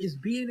key, is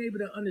being able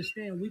to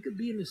understand we could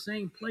be in the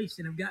same place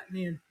and have gotten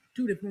in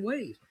two different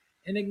ways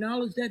and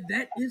acknowledge that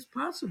that is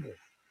possible.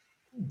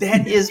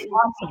 That is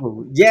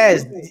possible.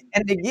 Yes.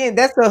 And again,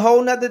 that's a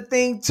whole nother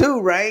thing too,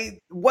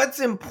 right? What's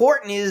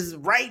important is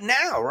right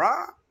now,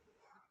 Rob.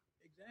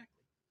 Exactly.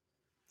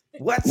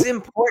 What's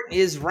important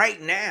is right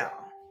now.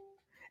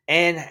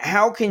 And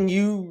how can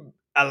you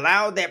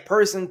allow that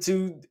person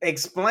to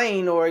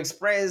explain or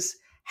express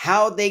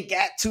how they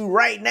got to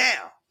right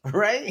now?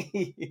 Right?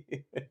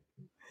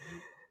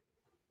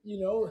 You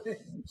know,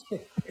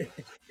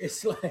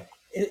 it's like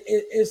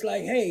it's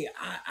like, hey,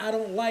 I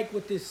don't like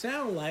what this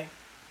sound like,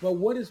 but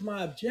what is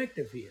my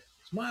objective here?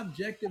 It's my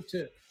objective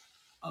to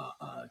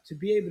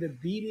be able to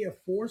be there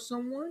for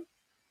someone,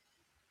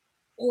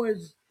 or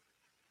is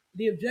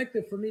the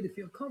objective for me to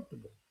feel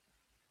comfortable?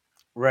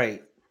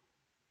 Right.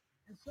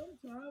 And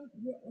sometimes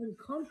you're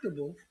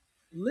uncomfortable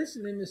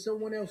listening to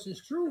someone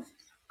else's truth,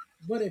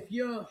 but if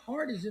your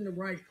heart is in the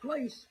right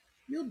place,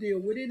 you'll deal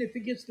with it. If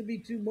it gets to be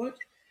too much,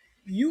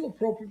 you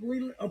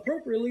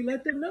appropriately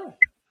let them know,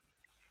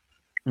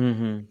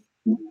 Hmm.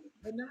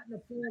 but not in a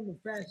form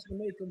of fashion to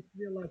make them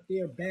feel like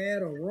they're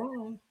bad or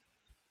wrong,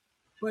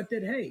 but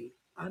that hey,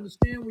 I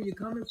understand where you're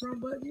coming from,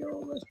 but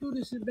let's do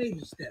this in baby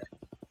steps.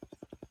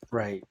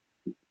 Right.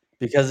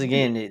 Because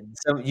again,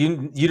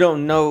 you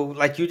don't know,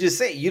 like you just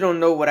said, you don't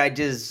know what I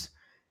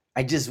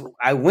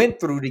went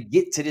through to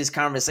get to this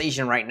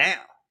conversation right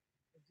now.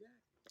 Exactly.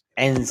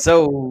 But And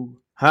so,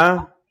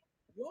 huh?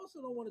 you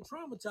also don't want to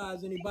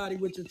traumatize anybody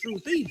with your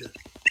truth either.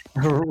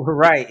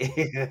 Right.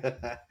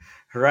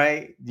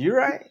 Right. You're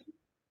right.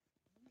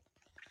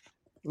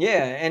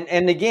 Yeah,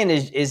 and again,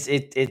 is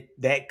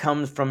it that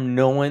comes from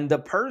knowing the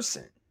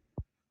person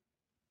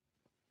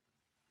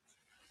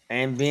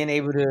and being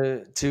able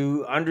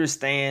to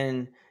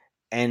understand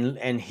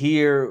and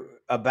hear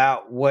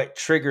about what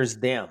triggers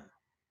them,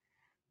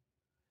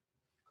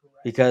 Correct.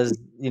 because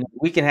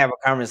we can have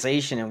a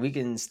conversation and we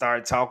can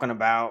start talking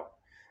about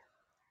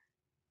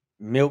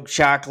milk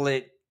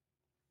chocolate,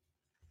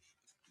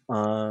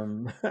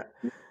 um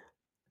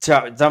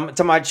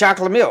to my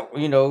chocolate milk,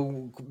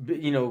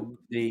 the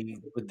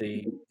with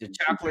the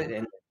chocolate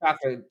and the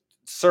chocolate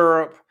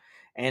syrup,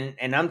 and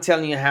I'm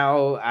telling you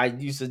how I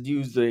used to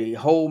use the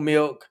whole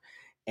milk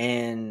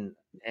and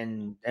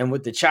and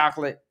with the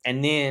chocolate,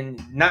 and then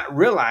not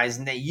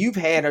realizing that you've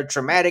had a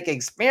traumatic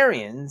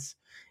experience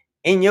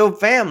in your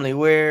family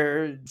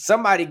where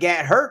somebody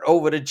got hurt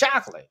over the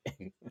chocolate,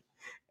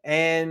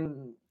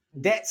 and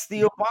that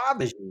still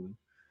bothers you.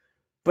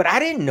 But I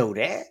didn't know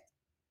that.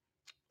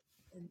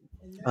 And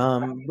that's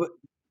But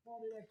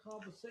part of that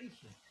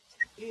conversation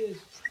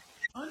is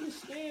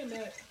understand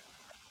that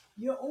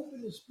you're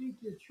open to speak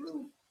your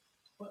truth,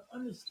 but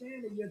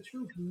understand that your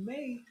truth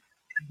may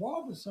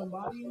bother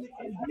somebody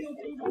and be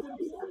okay with them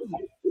telling you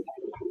that.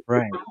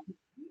 right.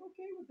 Be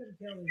okay with them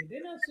telling you.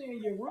 They're not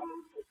saying you're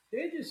wrong.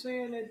 They're just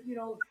saying that,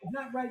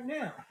 not right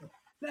now.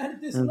 Not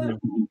at this level,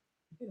 Mhm.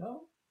 you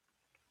know?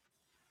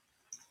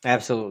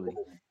 Absolutely.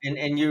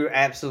 And you're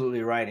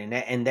absolutely right.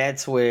 And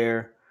that's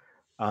where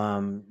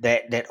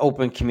that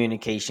open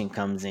communication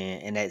comes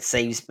in, and that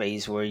safe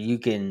space where you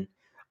can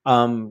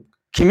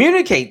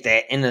communicate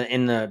that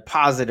in a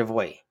positive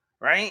way,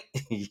 right?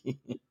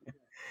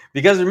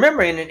 Because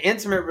remember, in an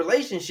intimate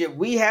relationship,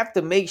 we have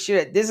to make sure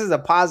that this is a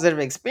positive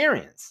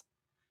experience.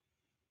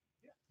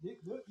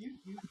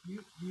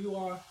 You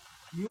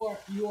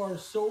are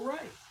so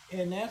right.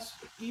 And that's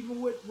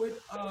even with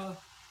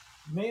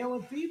Male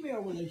and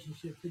female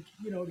relationships.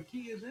 The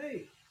key is,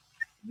 hey,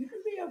 you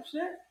can be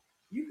upset.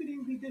 You can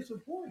even be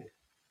disappointed,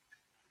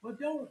 but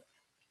don't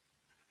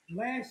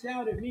lash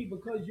out at me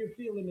because you're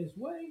feeling this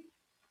way.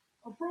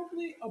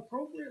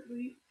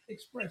 Appropriately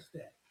express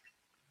that.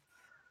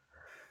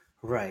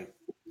 Right.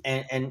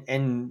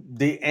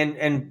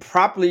 And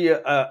properly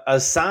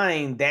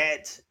assign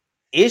that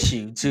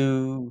issue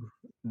to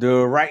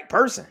the right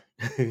person.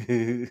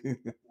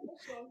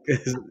 Also,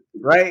 'Cause-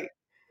 right?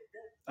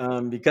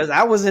 Because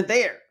I wasn't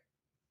there.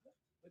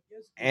 but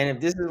guess And if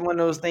what? this is one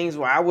of those things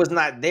where I was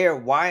not there,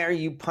 why are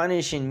you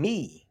punishing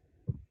me?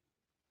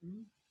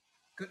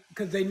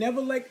 Because they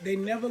never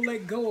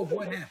let go of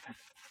what happened.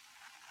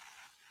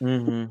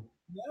 Hmm.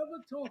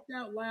 Never talked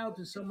out loud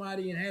to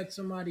somebody and had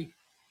somebody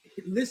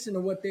listen to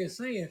what they're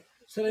saying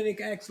so that they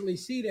can actually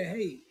see that,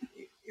 hey,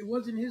 it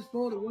wasn't his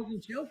fault, it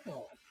wasn't your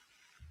fault.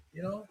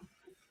 You know,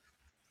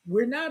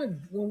 we're not a,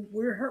 when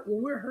we're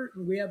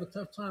hurting, we have a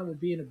tough time with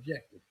being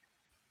objective.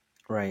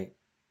 Right.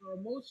 Our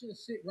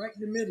emotions sit right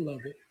in the middle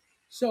of it.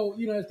 So,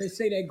 as they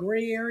say, that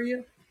gray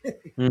area,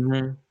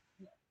 Hmm.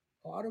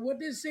 part of what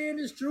they're saying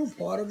is true,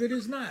 part of it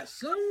is not.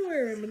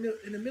 Somewhere in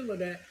the middle of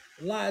that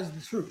lies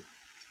the truth.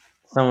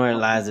 Somewhere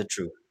lies the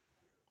truth.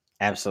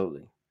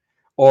 Absolutely.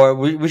 Or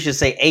we should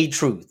say a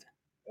truth.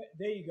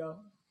 There you go.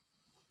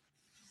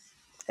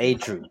 A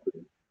truth.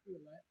 Feel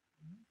that.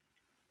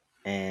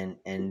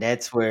 And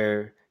that's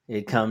where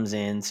it comes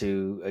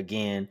into,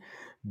 again,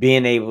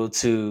 being able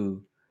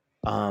to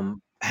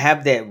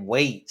have that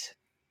weight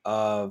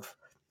of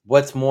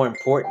what's more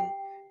important,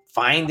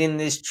 finding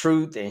this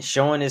truth and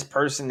showing this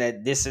person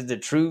that this is the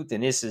truth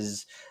and this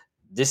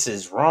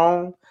is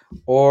wrong,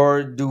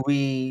 or do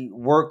we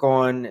work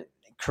on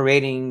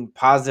creating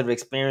positive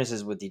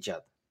experiences with each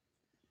other?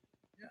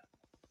 Yeah.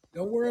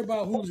 Don't worry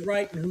about who's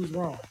right and who's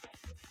wrong.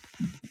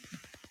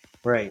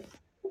 Right.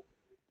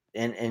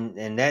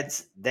 And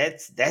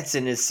that's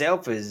in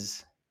itself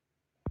is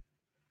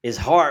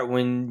hard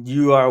when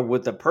you are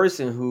with a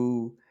person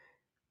who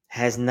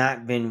has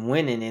not been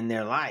winning in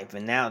their life,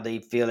 and now they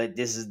feel like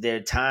this is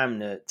their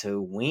time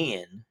to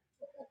win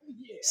Oh,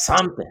 yeah.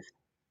 something,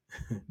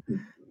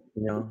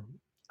 you know.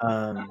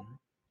 um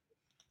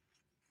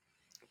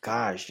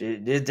Gosh,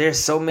 there's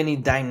so many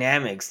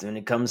dynamics when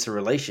it comes to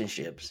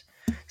relationships,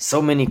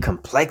 so many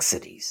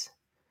complexities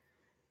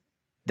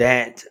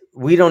that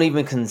we don't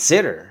even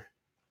consider.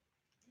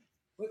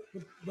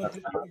 But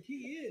the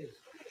key is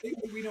things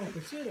that we don't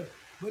consider.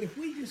 But if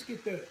we just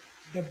get the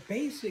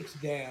basics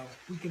down,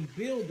 we can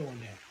build on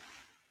that.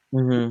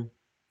 Hmm.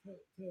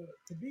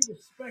 To be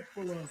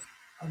respectful of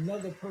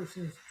another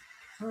person's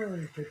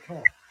turn to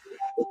talk.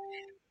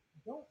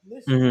 Don't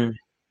listen. Hmm.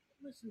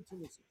 Listen to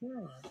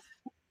respond.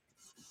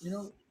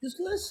 Just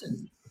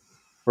listen.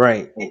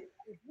 Right.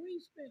 If we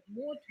spent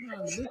more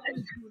time listening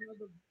to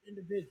another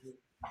individual,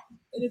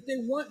 and if they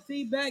want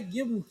feedback,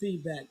 give them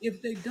feedback.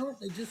 If they don't,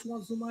 they just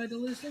want somebody to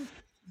listen,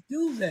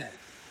 do that.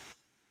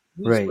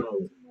 We Right.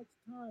 spend too much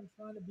time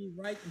trying to be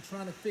right and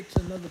trying to fix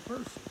another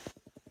person.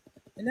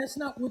 And that's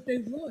not what they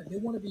want. They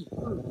want to be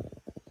heard.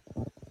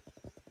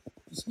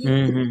 Just hear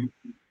me. Hmm.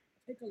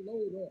 Take a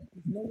load off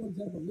because no one's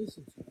ever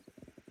listened to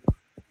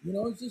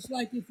you. It's just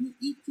like if you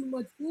eat too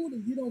much food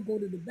and you don't go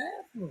to the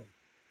bathroom,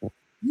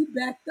 you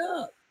backed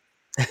up.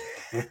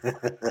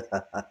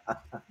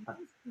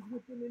 Because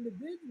within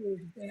individuals,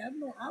 if they have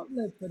no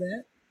outlet for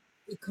that,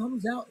 it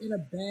comes out in a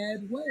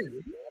bad way.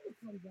 It never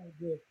comes out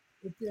good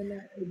if they're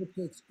not able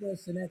to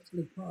express and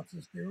actually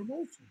process their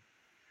emotions.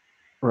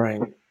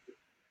 Right.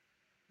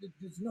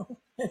 There's no,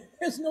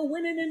 there's no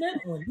winning in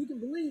that one. You can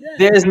believe that.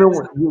 There's no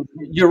one.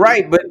 You're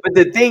right, but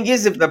the thing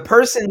is, if the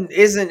person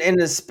isn't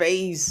in a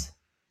space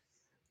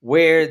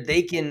where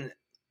they can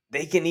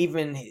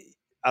even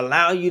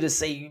allow you to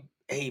say,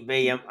 "Hey,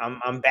 babe,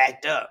 I'm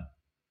backed up,"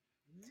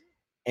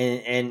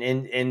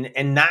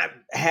 and not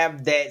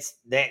have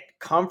that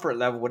comfort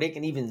level where they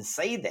can even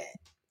say that.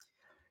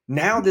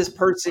 Now this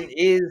person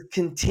is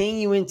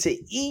continuing to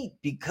eat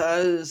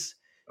because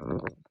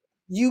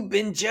you've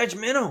been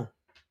judgmental.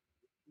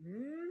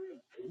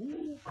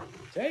 Mm-hmm.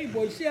 Hey,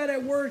 boy, see how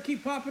that word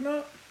keep popping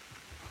up?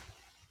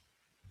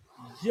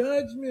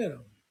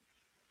 Judgmental.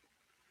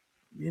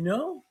 You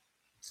know?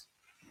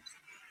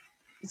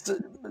 So,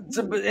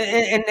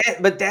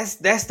 but that's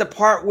the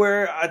part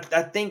where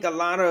I think a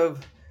lot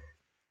of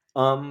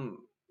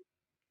um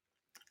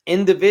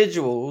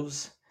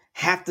individuals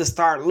have to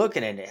start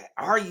looking at it.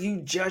 Are you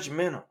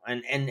judgmental,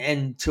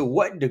 and to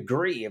what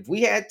degree? If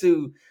we had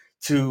to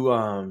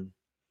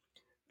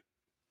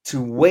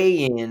to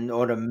weigh in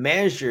or to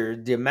measure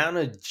the amount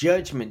of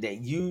judgment that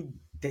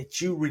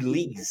you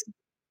release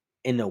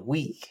in a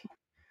week,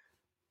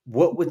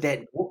 what would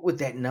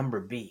that number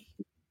be?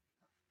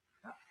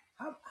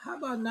 How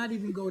about not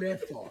even go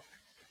that far?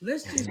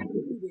 Let's just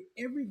believe that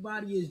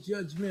everybody is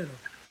judgmental.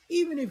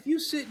 Even if you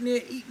sitting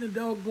there eating a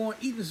doggone,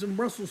 eating some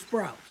Brussels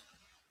sprouts.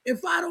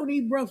 If I don't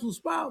eat Brussels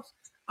sprouts,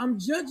 I'm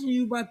judging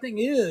you by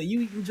thinking, yeah,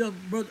 you eating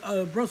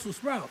Brussels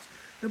sprouts.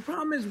 The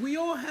problem is we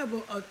all have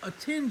a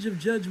tinge of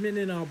judgment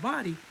in our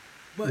body,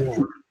 but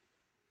Yeah.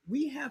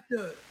 we have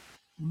to.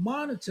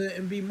 monitor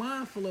and be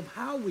mindful of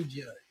how we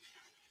judge.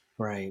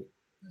 Right.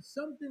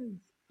 Something,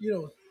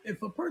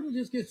 if a person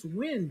just gets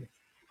wind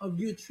of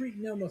you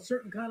treating them a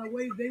certain kind of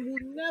way, they will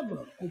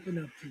never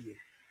open up to you.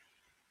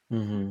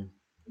 Hmm.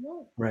 You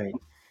know, Right.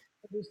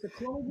 if it's the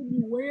clothing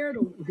you wear,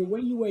 the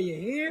way you wear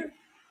your hair,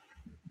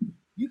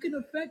 you can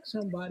affect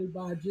somebody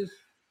by just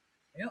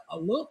a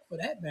look for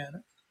that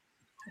matter.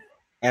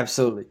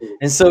 Absolutely.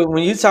 And so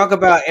when you talk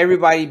about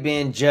everybody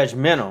being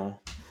judgmental,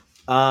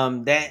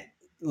 that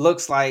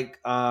looks like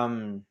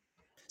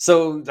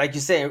so like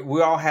you said,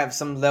 we all have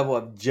some level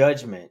of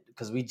judgment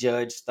because we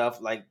judge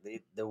stuff like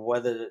the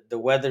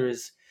weather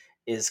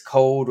is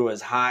cold or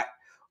is hot,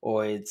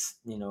 or it's,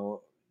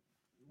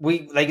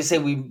 we, like you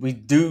said, we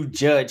do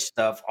judge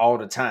stuff all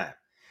the time.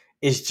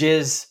 It's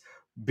just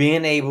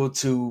being able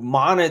to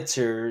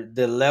monitor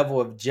the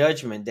level of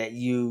judgment that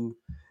you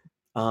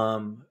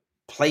um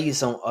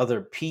place on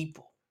other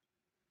people.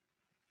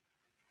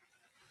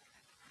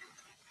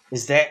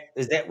 Is that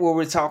where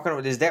we're talking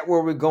about? Is that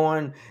where we're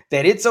going?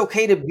 That it's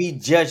okay to be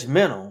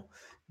judgmental.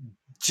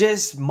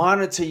 Just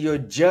monitor your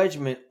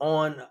judgment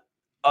on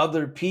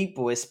other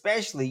people,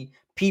 especially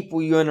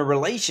people you're in a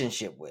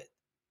relationship with.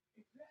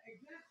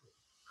 Exactly.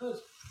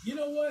 Because you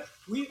know what?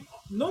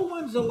 No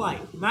one's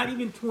alike, not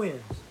even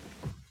twins.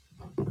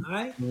 All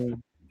right?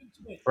 Mhm.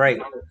 Twins. Right,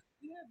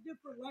 We have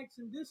different likes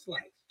and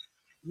dislikes.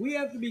 We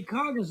have to be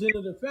cognizant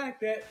of the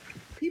fact that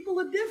people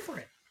are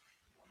different.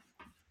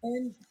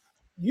 And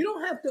you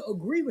don't have to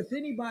agree with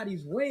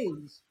anybody's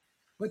ways,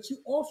 but you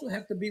also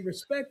have to be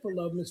respectful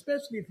of them,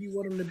 especially if you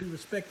want them to be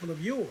respectful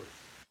of yours.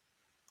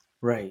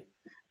 right.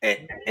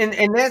 And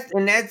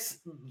that's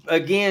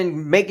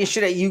again making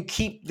sure that you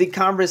keep the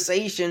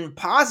conversation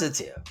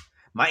positive.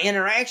 My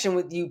interaction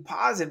with you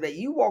positive, that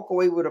you walk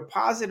away with a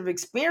positive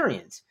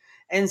experience.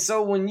 And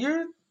so when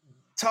you're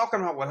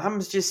talking about, well,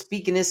 I'm just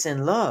speaking this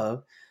in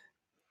love,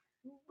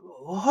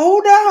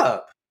 hold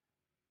up.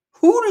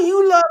 Who do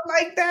you love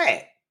like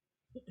that?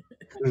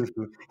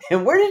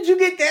 And where did you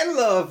get that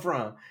love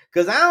from?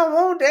 Because I don't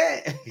want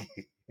that.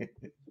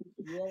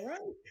 You all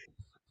right?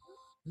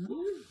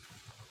 Mhm.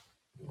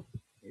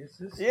 It's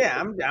just,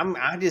 Yeah,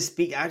 I just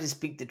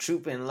speak the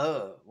truth in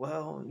love.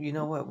 Well, you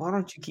know what? Why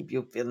don't you keep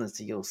your feelings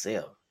to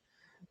yourself?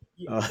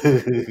 yeah. Uh,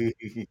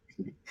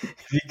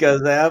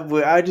 because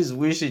I just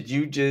wish that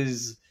you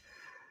just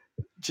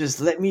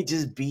let me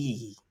just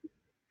be.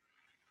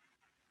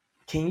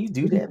 Can you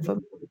do that for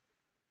me?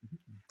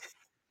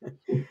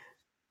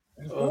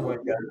 And Oh my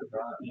sometimes god. it's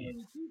like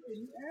pulling teeth when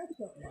you ask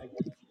something like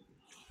that.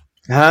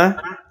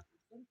 Huh?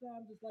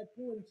 Sometimes it's like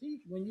pulling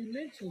teeth when you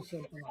mention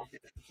something like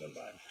that to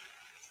somebody.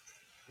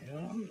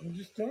 I'm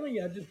just telling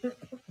you, I just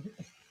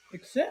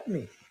accept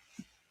me.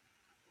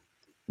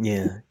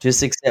 Yeah,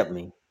 just accept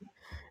me.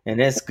 And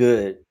that's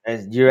good.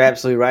 You're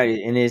absolutely right.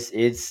 And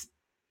it's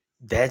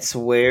that's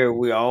where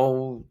we're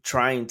all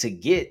trying to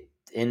get,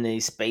 in a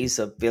space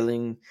of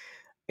feeling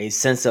a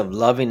sense of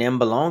loving and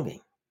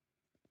belonging.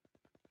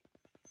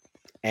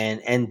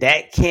 And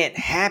that can't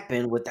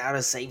happen without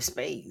a safe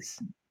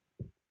space.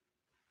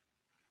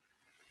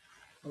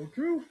 So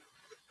true.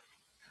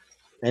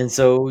 And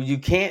so you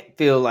can't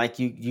feel like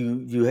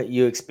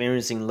you're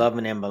experiencing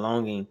loving and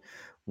belonging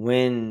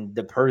when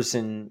the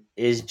person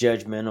is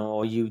judgmental,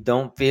 or you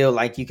don't feel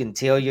like you can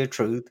tell your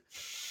truth,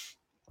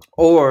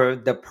 or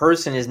the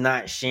person is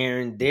not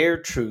sharing their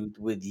truth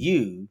with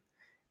you.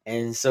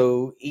 And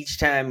so each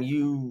time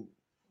you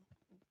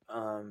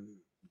um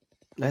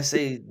let's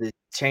say the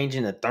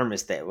changing the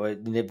thermostat, or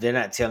if they're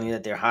not telling you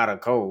that they're hot or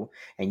cold,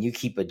 and you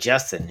keep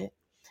adjusting it,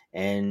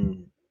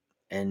 and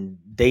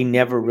they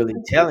never really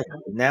telling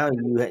you. Now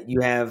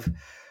you have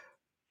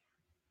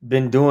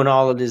been doing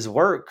all of this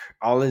work,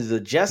 all these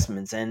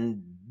adjustments,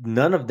 and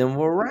none of them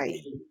were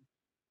right.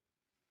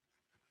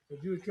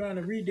 But you were trying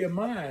to read their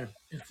mind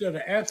instead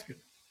of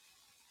asking,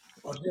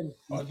 or them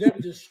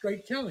just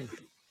straight telling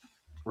you.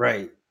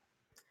 Right.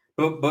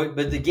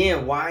 But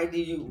again, why do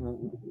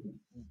you,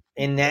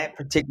 in that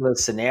particular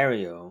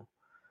scenario,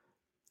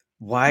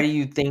 why do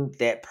you think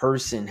that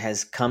person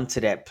has come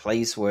to that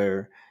place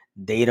where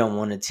they don't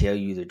want to tell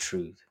you the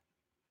truth?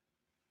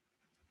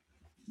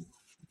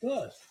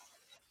 Because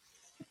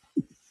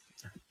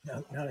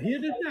now hear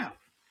this now.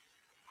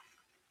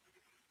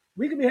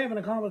 We could be having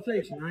a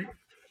conversation, right?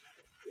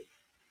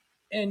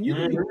 And you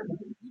can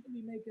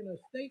be making a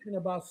statement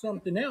about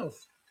something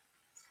else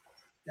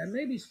that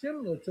may be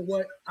similar to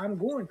what I'm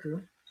going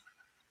through,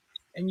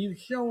 and you've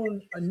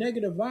shown a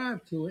negative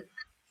vibe to it.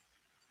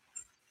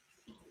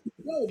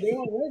 No, they're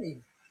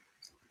already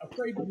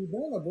afraid to be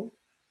vulnerable.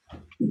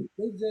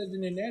 They're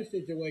judging in that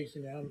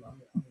situation. I'm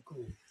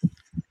cool.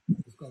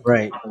 I'm just gonna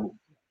take Right. it.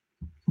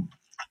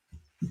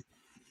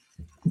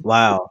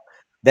 Wow.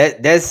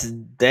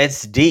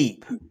 That's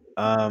deep.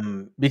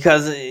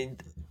 Because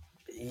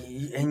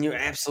and you're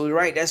absolutely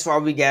right. That's why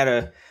we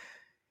gotta.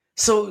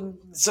 So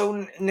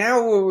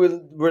now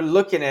what we're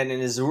looking at it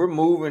is we're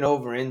moving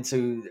over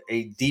into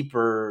a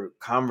deeper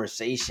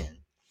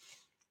conversation.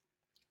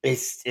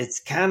 It's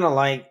kind of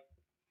like,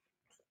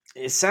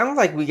 it sounds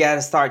like we got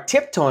to start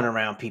tiptoeing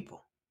around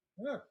people.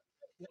 Yeah.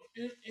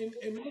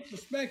 In most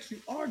respects,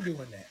 you are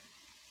doing that.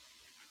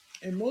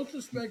 In most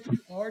respects, you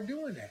are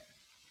doing that.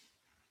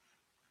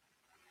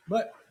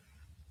 But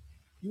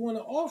you want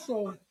to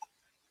also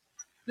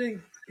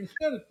think,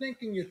 instead of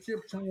thinking you're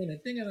tiptoeing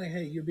and thinking like,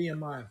 hey, you're being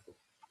mindful.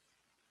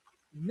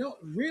 No,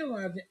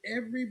 realizing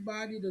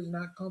everybody does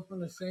not come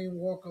from the same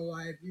walk of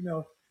life.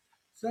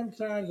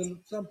 Sometimes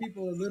some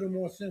people are a little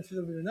more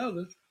sensitive than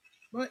others,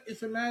 but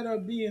it's a matter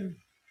of being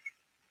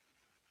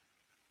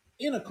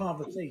in a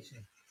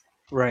conversation.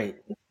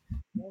 Right.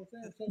 You know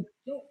what I'm saying?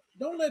 So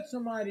don't let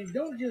somebody,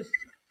 don't just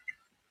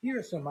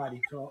hear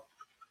somebody talk.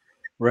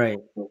 Right.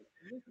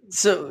 Listen to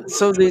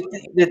So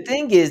the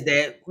thing is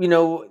that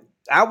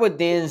I would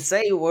then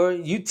say, well,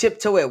 you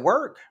tiptoe at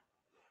work.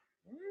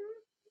 them.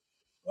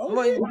 Oh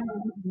Well, yeah.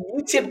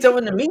 you tiptoe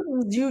in the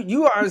meetings.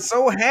 You are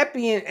so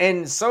happy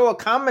and so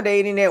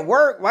accommodating at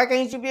work. Why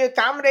can't you be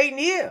accommodating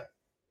here?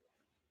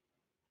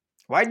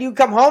 Why do you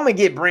come home and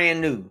get brand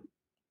new?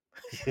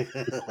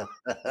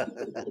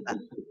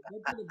 They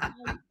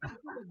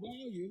put a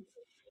value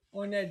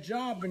on that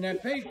job and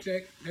that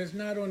paycheck that's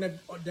not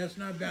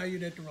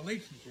valued at the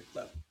relationship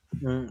level.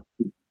 Mm.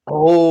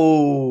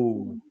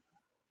 Oh,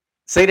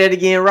 say that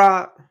again,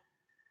 Rob.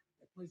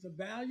 They place a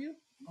value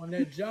on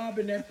that job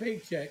and that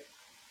paycheck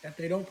that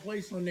they don't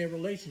place on their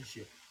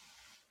relationship.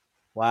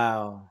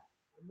 Wow,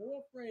 They're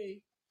more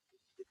afraid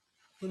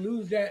to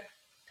lose that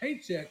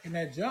paycheck and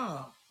that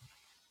job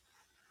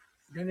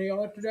than they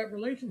are to that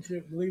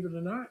relationship, believe it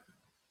or not.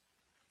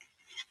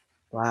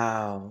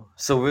 wow.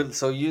 So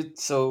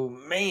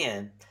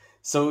man,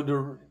 so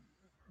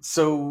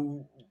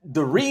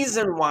the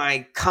reason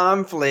why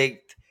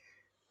conflict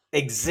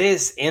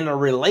exists in a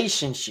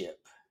relationship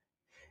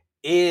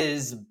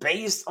is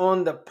based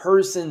on the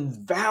person's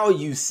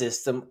value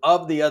system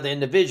of the other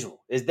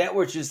individual. Is that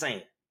what you're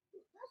saying?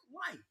 That's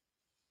life.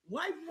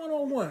 Life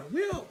 101.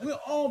 We're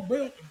all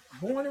built,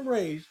 born and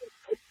raised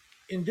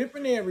in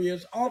different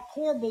areas. Our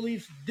core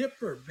beliefs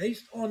differ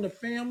based on the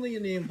family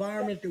and the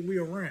environment that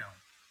we're around.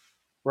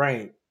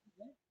 Right,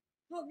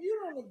 So if you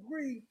don't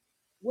agree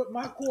with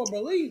my core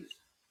beliefs,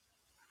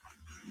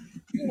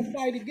 you're gonna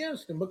fight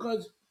against them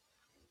because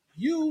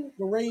you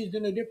were raised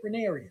in a different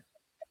area.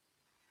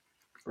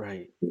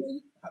 right,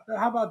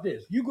 How about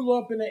this? You grew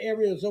up in an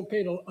area that's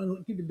okay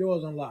to keep the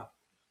doors unlocked.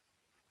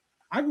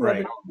 I grew up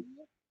in right, an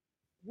area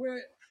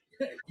where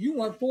you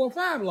want 4 or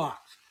 5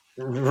 locks.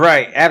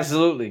 right.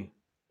 Absolutely,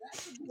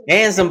 That could be a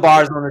and some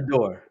bars on the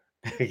door.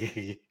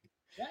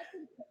 that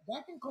can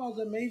that can cause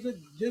a major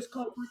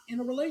discomfort in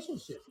a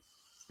relationship,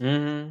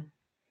 Hmm.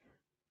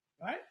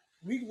 right?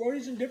 We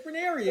raised in different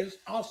areas.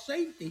 Our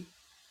safety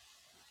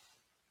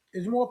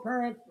is more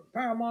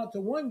paramount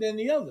to one than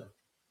the other.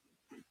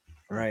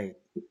 Right,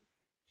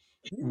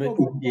 You but go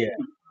back yeah,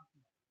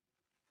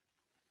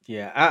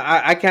 yeah.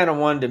 I kind of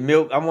wanted to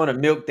milk. I want to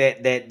milk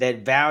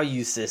that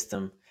value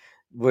system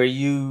where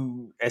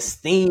you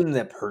esteem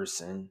the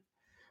person,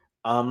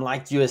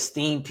 like you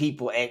esteem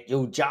people at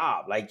your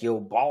job, like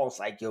your boss,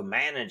 like your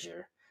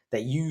manager,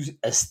 that you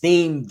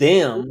esteem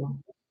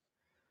them.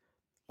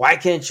 Why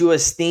can't you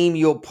esteem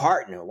your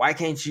partner? Why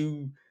can't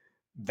you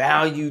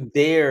value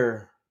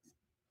their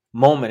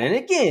moment? And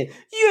again,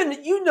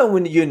 you know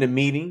when you're in the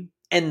meeting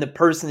and the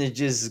person is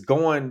just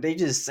going, they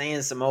just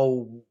saying some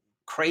old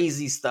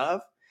crazy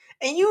stuff,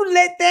 and you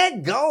let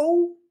that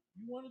go.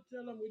 you want to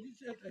tell them, would you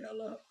shut the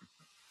hell up?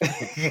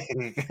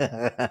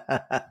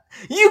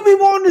 You be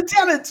wanting to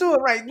tell it to her,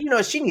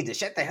 right? She need to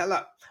shut the hell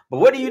up. But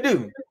what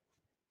do?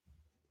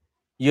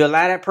 You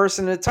allow that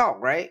person to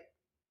talk, right?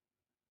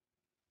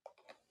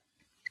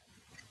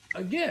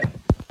 Again,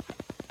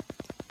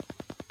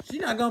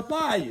 she's not gonna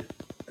fire you,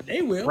 but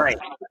they will. Right.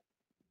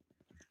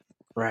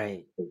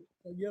 Right.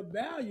 So your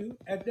value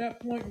at that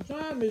point in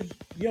time is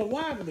your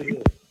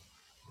livelihood.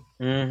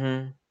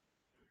 Mm-hmm.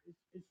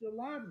 It's your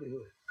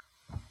livelihood.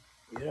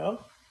 You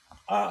know,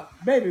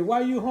 baby,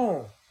 why you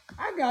home?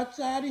 I got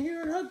tired of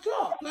hearing her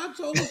talk. I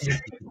told her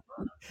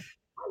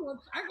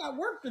I got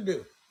work to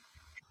do,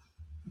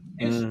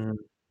 and she Mm-hmm.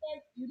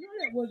 like,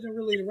 that wasn't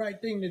really the right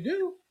thing to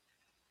do.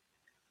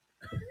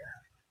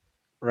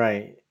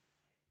 Right.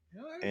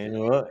 Like I And said,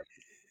 what?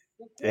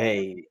 the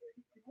Hey.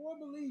 core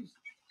beliefs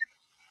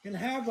can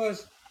have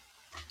us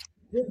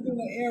just in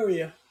the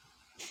area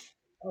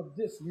of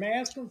this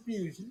mass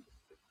confusion,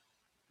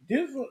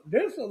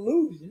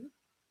 disillusion,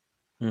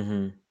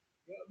 Mm-hmm.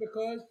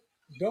 because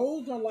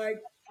those are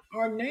like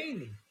our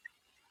naming.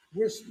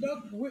 We're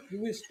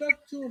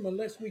stuck to them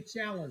unless we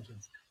challenge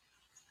them.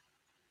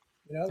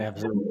 Unless we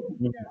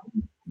Absolutely.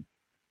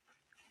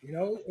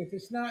 if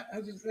it's not,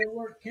 I just that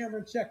word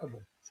Cameron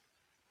checkable.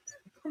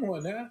 Come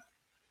on now.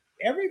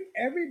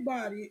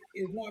 Everybody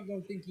is not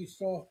going to think you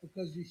soft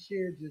because you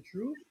shared your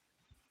truth,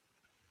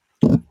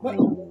 but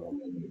there'll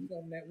be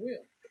some that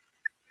will.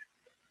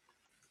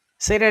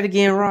 Say that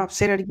again, Rob.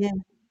 Say that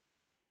again.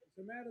 It's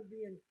a matter of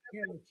being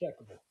Cameron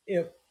checkable.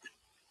 If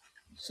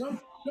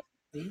somebody,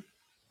 let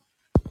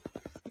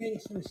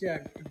me see how I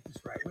get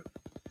this right.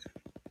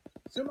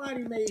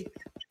 Somebody may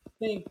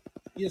think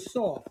you're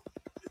soft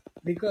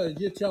because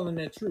you're telling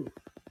that truth.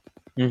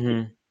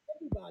 Mm-hmm.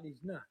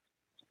 Everybody's not.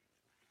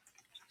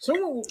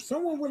 Someone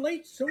will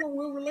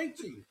relate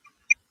to you.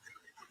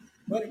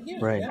 But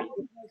again, Right. that's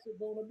the price of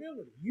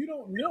vulnerability. You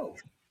don't know.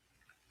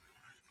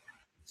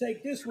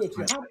 Take this with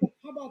you. How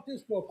about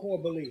this for a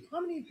core belief?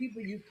 How many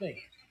people you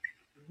think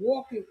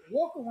walk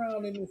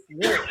around in this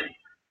world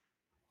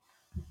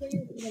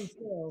saying to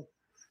themselves,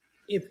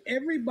 if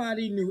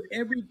everybody knew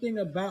everything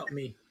about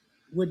me,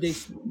 would they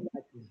still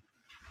like me?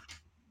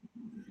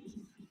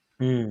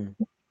 Mm.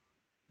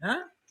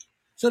 Huh?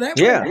 So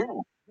Yeah.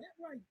 that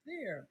right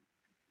there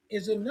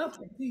is enough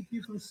to keep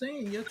you from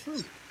saying your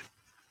truth.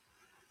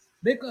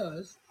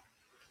 Because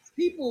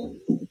people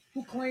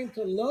who claim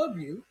to love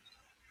you,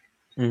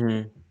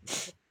 Mm-hmm.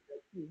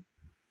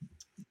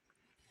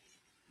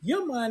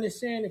 your mind is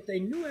saying if they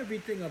knew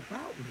everything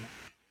about me,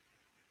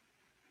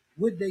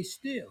 would they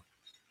still?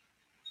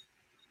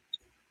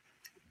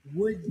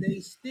 Would they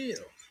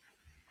still?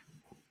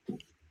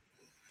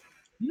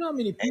 You know how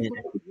many people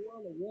in the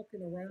world are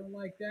walking around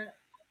like that?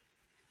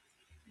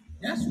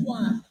 That's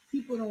why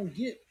people don't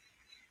get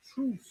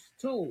truths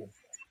told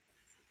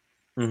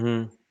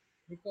Mm-hmm.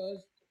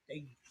 because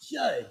they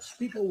judge.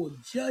 People will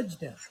judge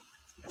them.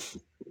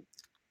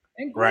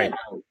 And Right. granted,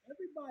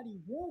 everybody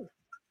won't,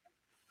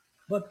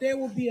 but there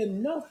will be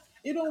enough.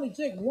 It only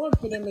take one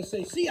for them to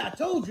say, "See, I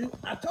told you,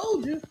 I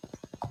told you."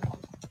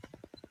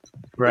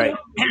 You know, Right.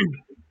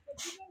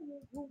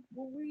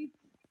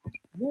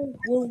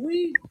 when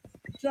we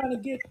trying to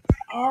get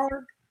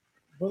our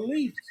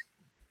beliefs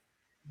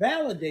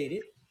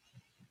validated,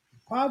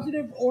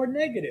 positive or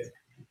negative,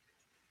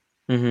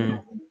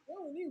 Mm-hmm. we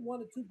only need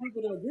one or two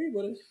people to agree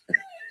with us.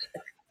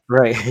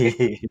 Right.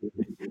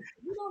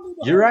 We don't need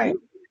the You're whole right.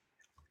 room.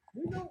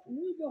 We don't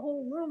need the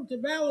whole room to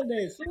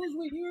validate. As soon as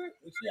we hear it,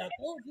 we see, I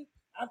told you,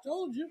 I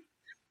told you.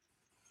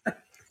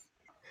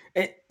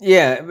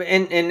 Yeah,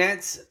 and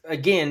that's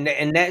again,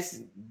 and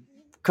that's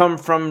come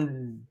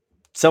from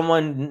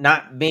someone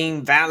not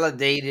being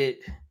validated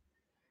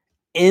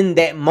in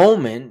that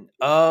moment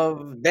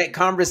of that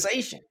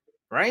conversation,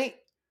 right?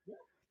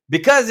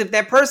 Because if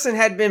that person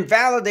had been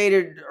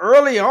validated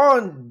early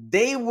on,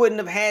 they wouldn't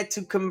have had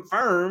to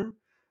confirm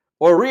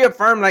or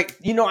reaffirm, like,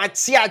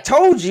 I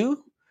told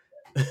you.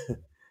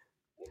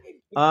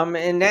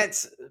 And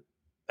that's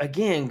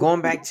again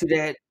going back to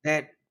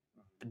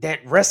that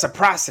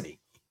reciprocity.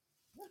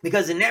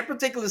 Because in that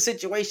particular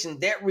situation,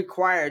 that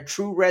required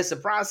true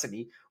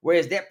reciprocity.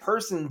 Whereas that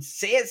person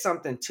said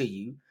something to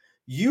you,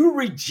 you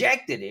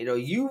rejected it or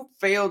you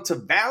failed to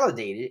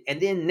validate it,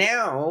 and then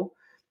now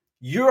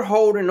you're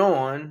holding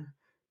on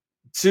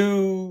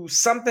to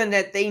something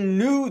that they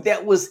knew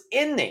that was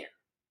in there.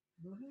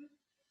 Mhm.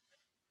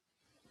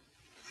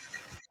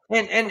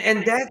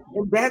 And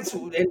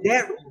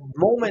that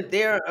moment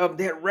there of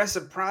that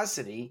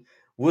reciprocity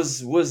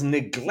was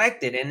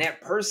neglected, and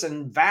that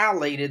person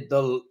violated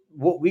the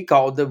what we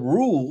call the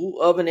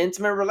rule of an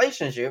intimate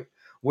relationship,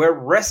 where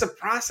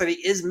reciprocity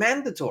is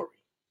mandatory.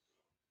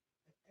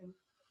 And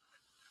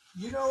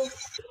you know,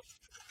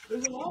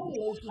 there's a lot of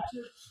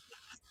relationships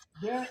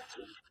that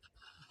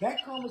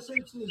that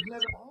conversation is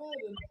never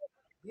had, and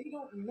they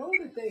don't know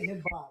that they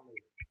have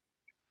violated.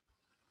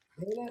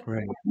 They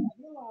Right. don't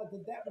realize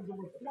that that was a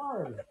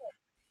requirement.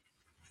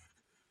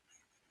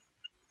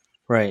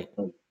 Right.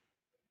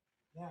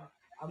 Now,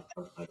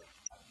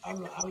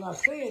 I'm not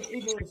saying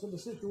ignorance of the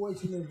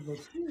situation is an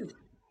excuse,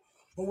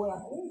 but what I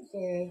am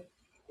saying,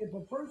 if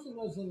a person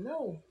doesn't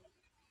know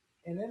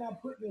and they're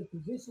not put in a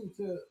position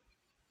to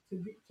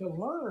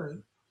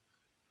learn,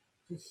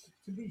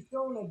 to be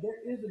shown that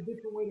there is a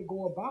different way to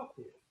go about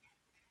this.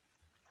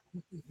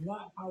 This is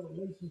not how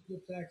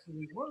relationships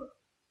actually work.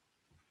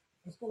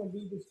 That's gonna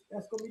be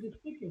the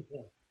sticking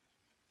point.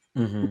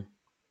 Hmm.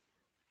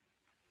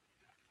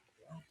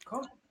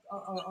 Come,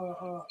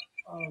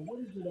 what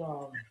is it?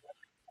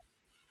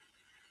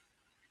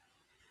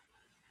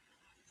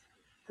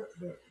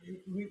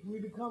 We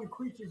become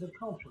creatures of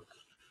comfort.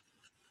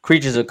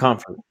 Creatures of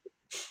comfort.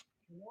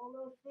 When all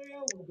else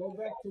fail, we go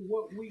back to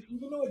what we,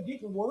 even though it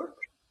didn't work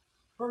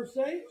per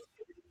se,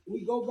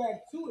 we go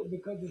back to it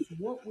because it's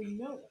what we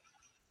know.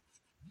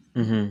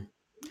 Hmm.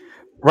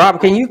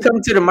 Rob, can you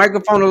come to the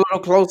microphone a little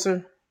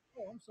closer?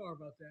 Oh, I'm sorry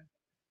about that.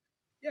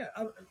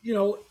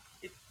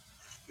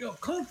 Yeah,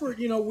 comfort.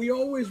 We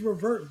always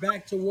revert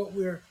back to what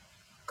we're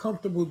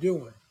comfortable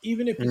doing,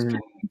 even if it's Hmm.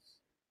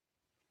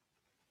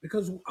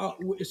 because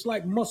it's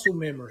like muscle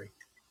memory.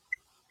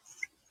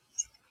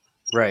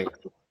 Right.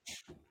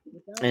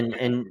 Without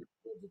And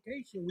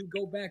education, we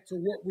go back to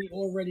what we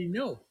already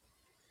know.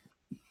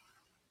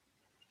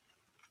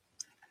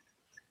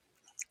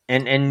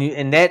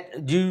 and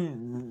that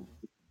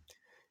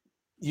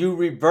you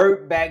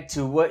revert back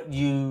to what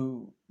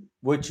you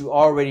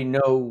already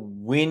know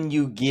when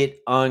you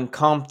get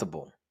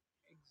uncomfortable.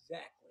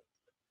 Exactly.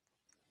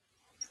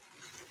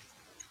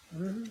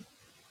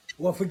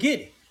 Well, forget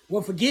it.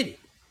 Well, forget it.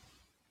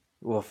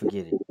 Well,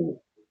 forget it.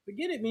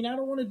 Forget it. Mean I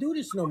don't want to do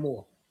this no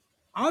more.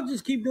 I'll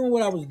just keep doing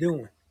what I was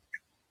doing.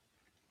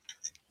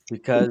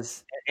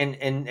 Because and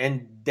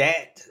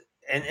that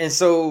and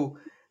so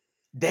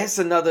that's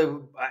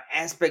another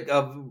aspect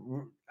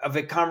of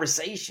a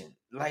conversation.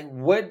 Like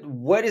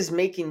what is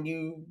making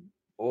you,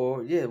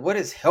 or yeah, what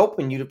is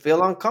helping you to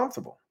feel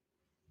uncomfortable?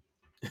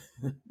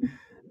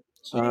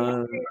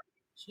 Change, uh,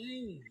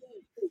 change,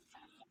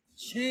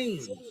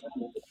 change.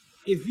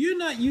 If you're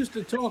not used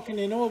to talking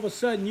and all of a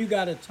sudden you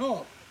got to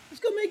talk, it's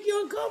gonna make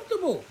you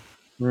uncomfortable.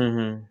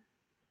 mhm.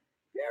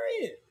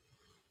 Period.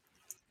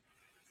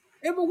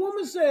 If a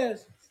woman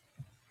says,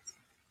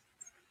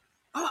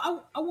 I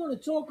want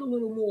to talk a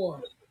little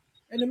more,"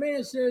 and the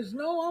man says,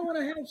 "No, I want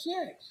to have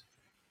sex,"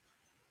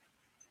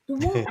 the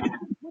woman,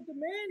 what the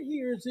man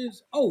hears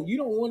is, "Oh, you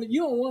don't want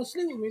to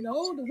sleep with me."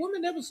 No, the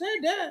woman never said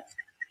that.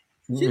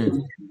 She just Mm-mm.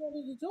 said she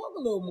wanted to talk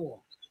a little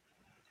more.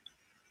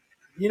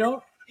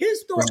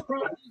 His thought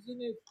process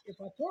is,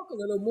 if I talk a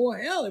little more,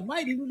 hell, it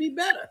might even be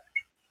better.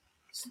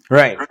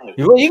 Right.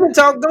 Well, you can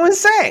talk during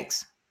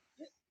sex.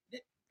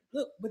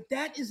 Look, but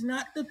that is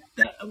not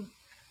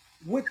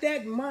what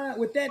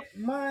that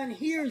mind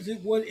hears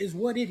it what is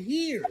what it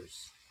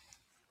hears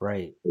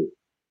Right.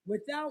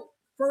 without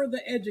further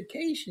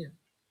education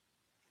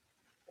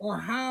on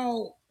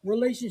how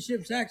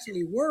relationships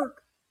actually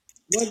work,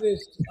 whether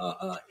it's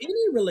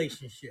any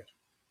relationship.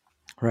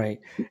 Right.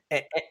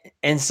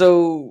 And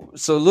so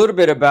a little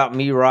bit about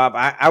me, Rob.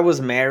 I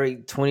was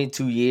married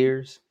 22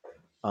 years.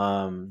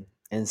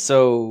 And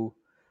so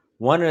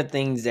one of the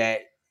things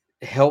that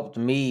helped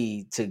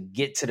me to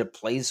get to the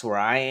place where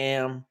I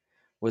am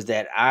was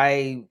that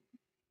I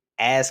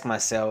ask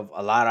myself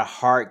a lot of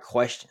hard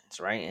questions,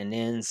 right? And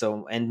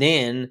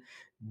then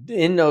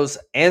in those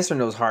answering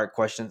those hard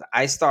questions,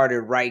 I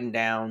started writing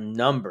down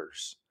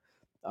numbers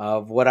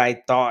of what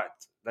I thought.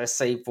 Let's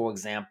say, for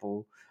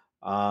example,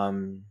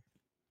 um,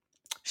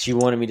 she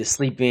wanted me to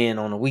sleep in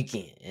on the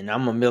weekend, and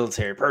I'm a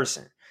military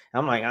person.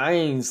 I'm like, I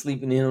ain't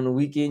sleeping in on the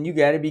weekend. You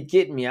got to be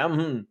kidding me.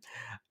 I'm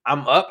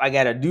up. I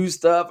gotta do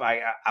stuff.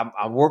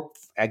 I work.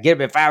 I get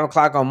up at 5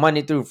 o'clock on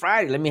Monday through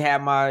Friday. Let me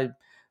have my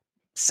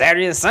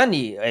Saturday and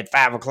Sunday at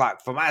 5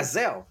 o'clock for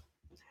myself.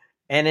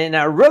 And then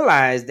I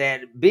realized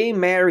that being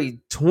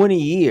married 20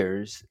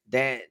 years,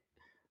 that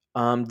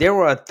there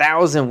were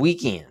 1,000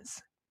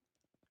 weekends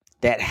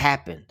that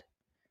happened.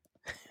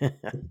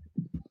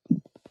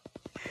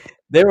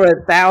 There were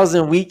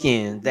 1,000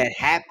 weekends that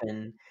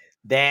happened.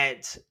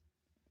 That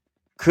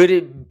could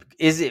it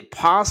is it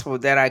possible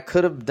that I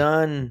could have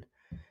done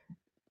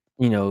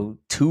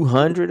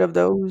 200 of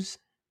those,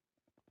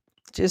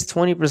 just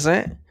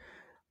 20%?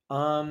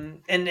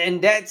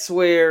 And that's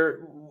where,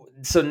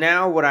 so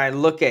now what I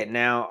look at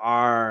now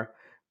are,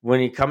 when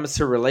it comes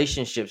to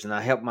relationships, and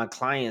I help my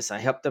clients, I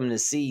help them to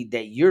see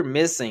that you're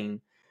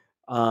missing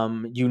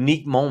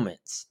unique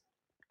moments.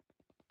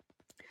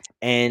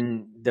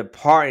 And the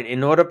part,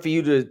 in order for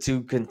you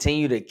to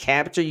continue to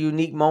capture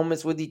unique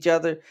moments with each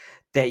other,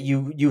 that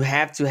you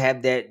have to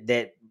have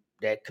that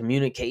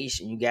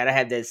communication. You got to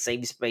have that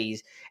safe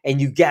space, and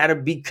you got to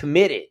be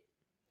committed.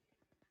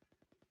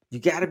 You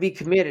got to be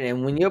committed.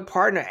 And when your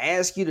partner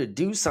asks you to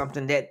do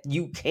something that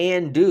you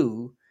can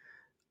do,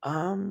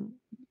 um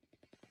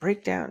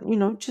break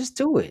down, just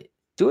do it.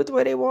 Do it the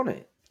way they want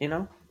it.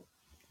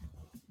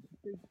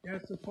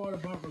 That's the part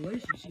about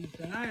relationships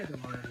that I had to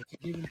learn. It's a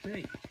give and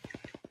take.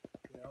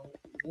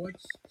 What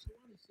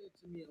someone said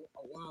to me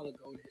a while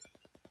ago that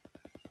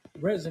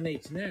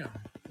resonates now.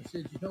 He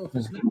said, if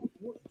it's not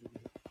important to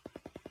you,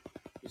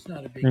 it's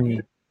not a big deal. Mhm.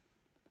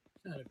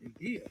 It's not a big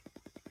deal.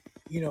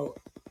 You know,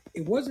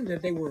 it wasn't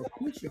that they were a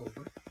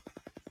pushover.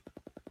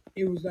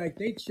 It was like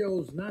they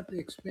chose not to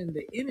expend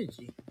the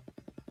energy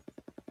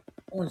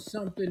on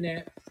something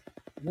that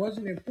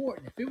wasn't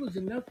important. If it was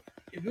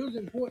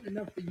important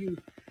enough for you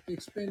to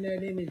expend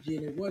that energy,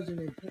 and it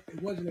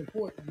wasn't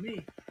important to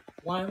me,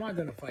 why am I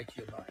going to fight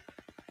you about it?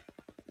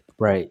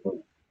 Right.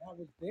 That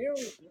was their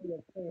way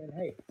of saying,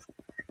 "Hey,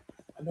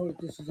 I know that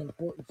this is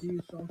important to you,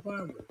 so I'm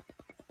fine with it.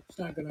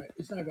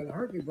 It's not gonna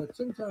hurt me." But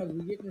sometimes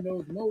we get into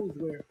those modes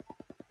where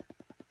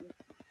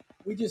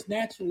we just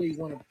naturally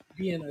want to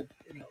be in a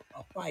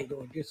fight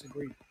or a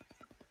disagreement,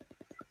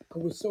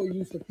 because we're so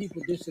used to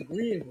people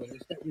disagreeing with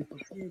us that we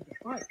prepare to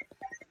fight.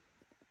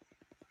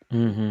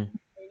 Hmm.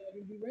 May not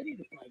even be ready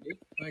to fight. It's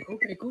like,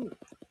 okay, cool.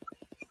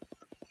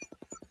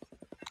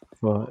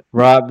 Well,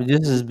 Rob,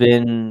 this has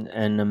been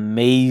an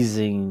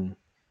amazing,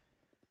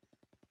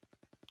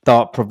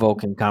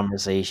 thought-provoking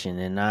conversation,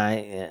 and I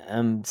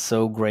am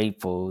so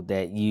grateful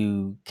that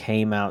you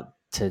came out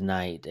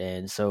tonight.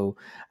 And so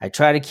I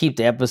try to keep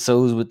the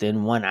episodes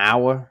within 1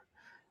 hour.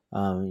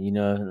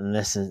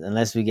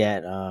 Unless we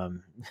got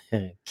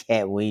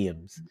Cat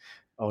Williams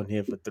on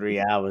here for 3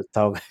 hours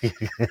talking.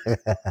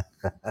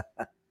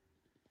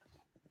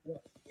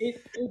 Well,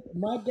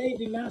 my day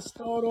did not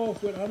start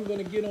off with I'm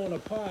going to get on a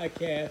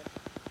podcast,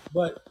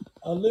 but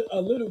a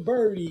little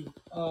birdie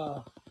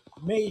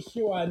made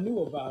sure I knew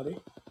about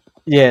it,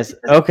 Yes.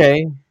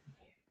 Okay.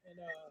 and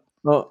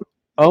Well,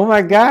 oh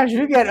my gosh,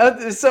 we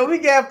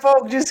got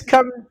folk just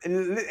come,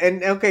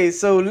 and okay,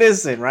 so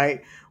listen,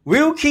 right?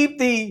 We'll keep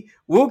the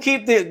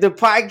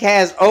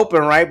podcast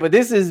open, right? But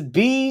this is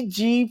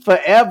BG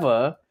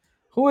Forever.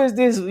 Who is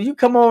this? You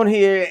come on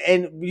here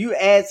and you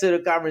add to the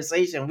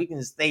conversation. We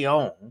can stay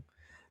on.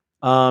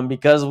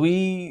 Because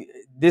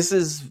this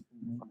is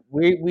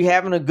we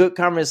having a good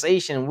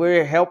conversation.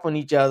 We're helping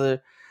each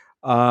other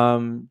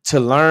to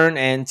learn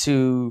and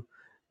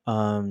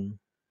um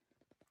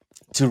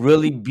to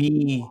really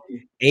be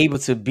able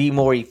to be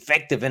more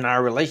effective in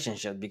our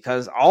relationship,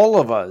 because all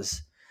of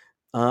us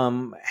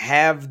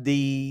have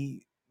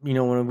the,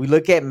 when we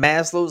look at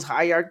Maslow's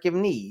hierarchy of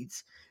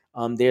needs,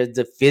 there's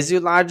the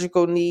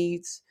physiological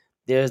needs,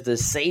 there's the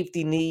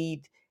safety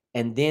need,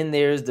 and then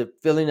there's the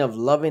feeling of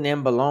loving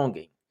and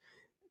belonging.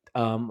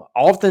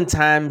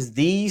 Oftentimes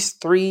these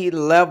three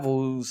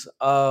levels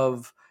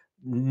of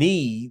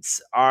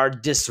needs are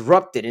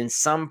disrupted in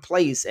some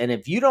place, and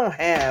if you don't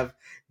have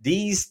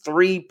these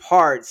three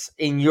parts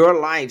in your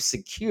life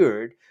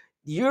secured,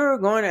 you're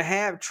going to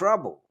have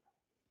trouble.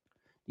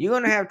 You're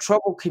going to have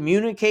trouble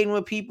communicating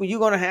with people. You're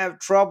going to have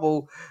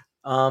trouble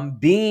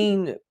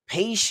being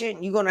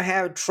patient. You're going to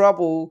have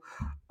trouble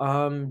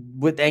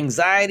with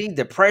anxiety,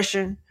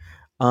 depression.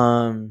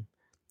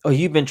 Or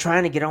you've been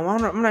trying to get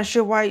on. I'm not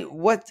sure why.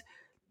 What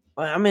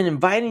I'm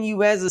inviting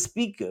you as a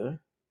speaker.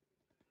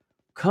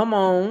 Come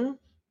on.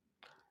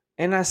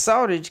 And I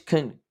saw that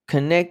you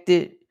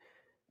connected.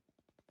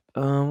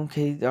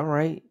 Okay, all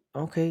right.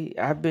 Okay,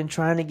 I've been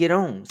trying to get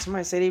on.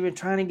 Somebody said they've been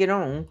trying to get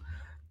on.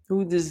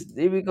 Who this?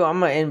 There we go.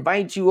 I'm gonna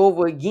invite you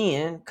over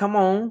again. Come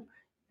on.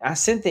 I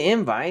sent the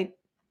invite.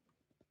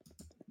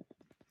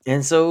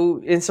 And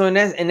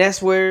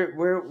that's where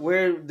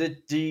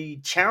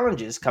the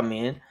challenges come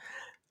in.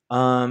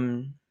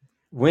 Um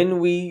when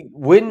we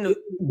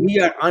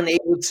are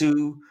unable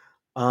to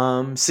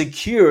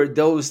secure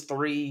those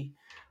three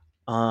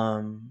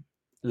um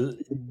l-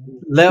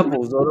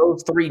 levels or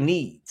those three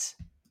needs.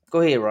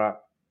 Go ahead, Rob.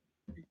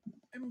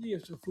 Let me give you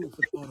some food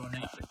for thought on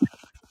that.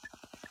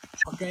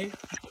 Okay,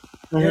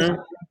 there's Hmm.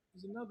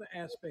 there's another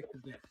aspect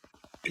of that.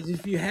 Is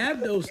if you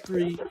have those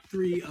three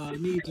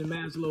needs in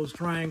Maslow's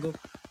triangle,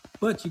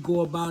 but you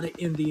go about it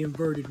in the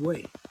inverted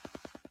way,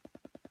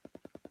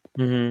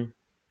 Hmm.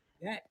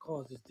 that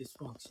causes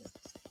dysfunction.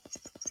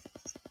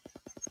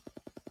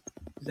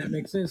 Does that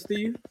make sense to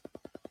you?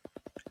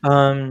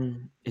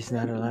 It's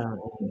not allowed.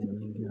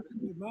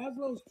 With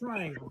Maslow's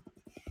triangle,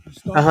 you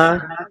start Uh-huh.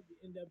 small, you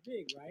end up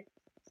big, right?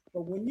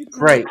 But when you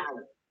Right. create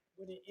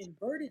with an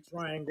inverted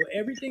triangle,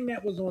 everything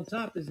that was on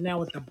top is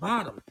now at the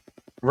bottom.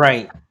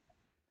 Right.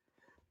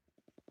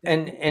 That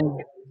and causes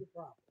and a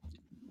problem.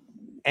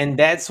 and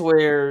that's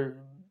where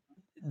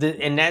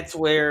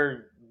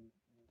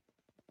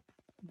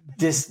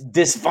this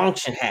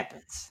dysfunction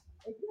happens.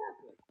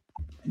 Exactly.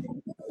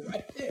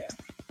 Right there.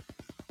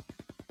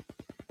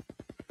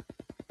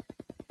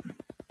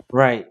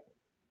 Right.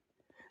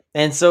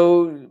 And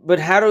so, but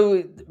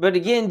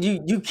again,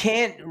 you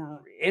can't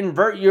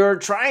invert your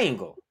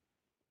triangle.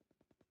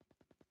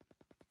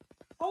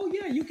 Oh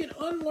yeah, you can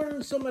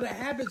unlearn some of the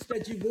habits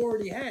that you've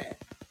already had.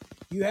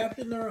 You have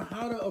to learn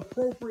how to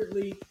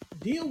appropriately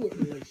deal with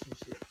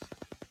relationships.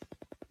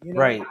 You know,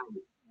 Right.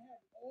 you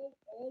have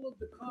all of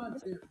the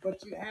content,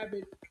 but you have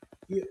it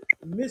you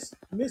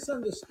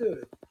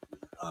misunderstood,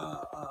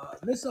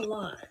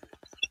 misaligned.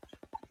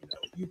 You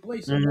know, you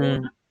place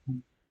Hmm.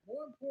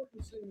 more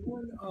importance in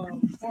one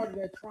part of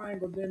that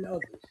triangle than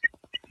others.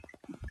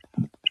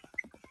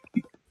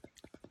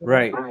 You know,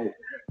 Right.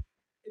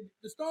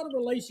 the start of a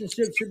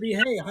relationship should be,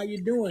 hey, how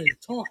you doing?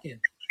 Talking,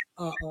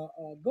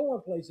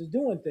 going places,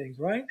 doing things,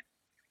 right?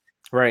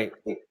 Right.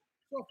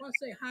 So if I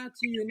say hi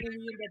to you and then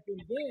we end up in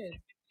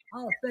bed,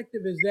 how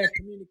effective is that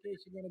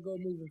communication going to go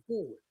moving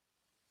forward?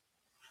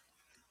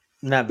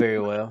 Not very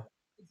well.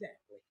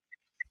 Exactly.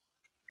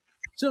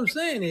 So what I'm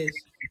saying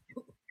is,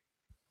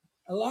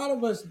 a lot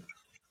of us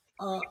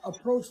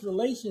approach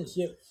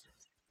relationships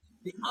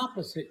the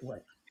opposite way.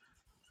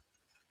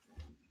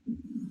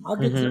 I'll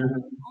get to Hmm.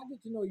 I'll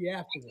get to know you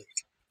afterwards.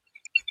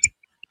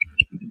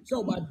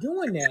 So by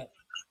doing that,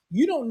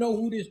 you don't know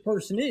who this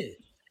person is.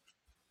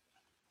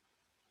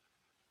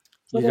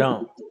 So You those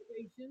don't.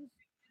 conversations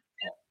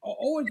are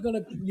always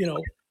gonna,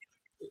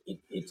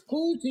 it's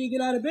cool till you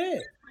get out of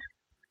bed.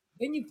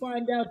 Then you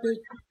find out that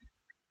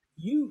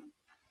you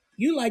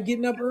you like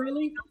getting up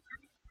early,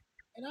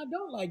 and I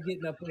don't like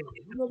getting up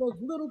early. You know those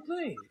little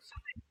things.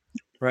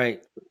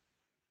 Right.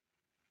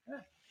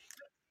 Yeah.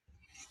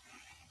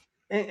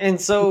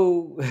 And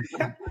so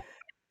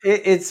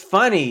it's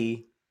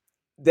funny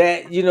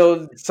that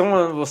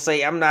someone will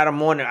say, I'm not a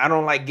morning, I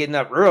don't like getting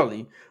up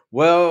early.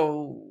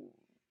 Well,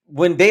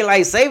 when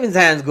daylight saving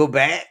times go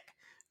back,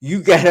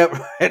 you got up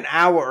an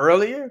hour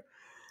earlier.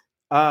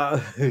 uh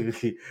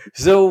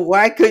so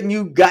why couldn't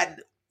you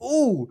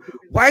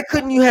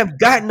have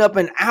gotten up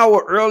an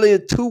hour earlier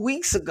 2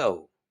 weeks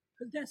ago?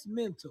 Because that's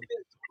mental.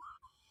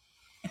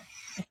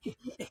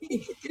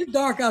 It's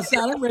dark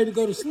outside. I'm ready to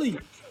go to sleep.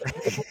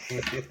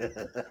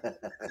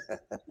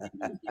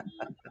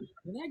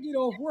 When I get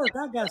off work,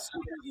 I got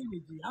super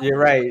energy. You're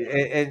right.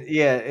 And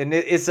yeah, and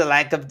it's a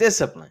lack of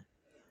discipline.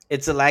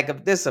 It's a lack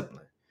of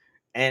discipline.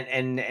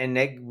 And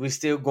that we're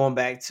still going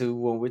back to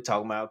when we're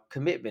talking about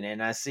commitment.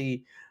 And I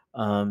see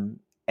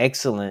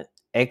excellent,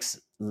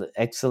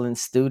 excellent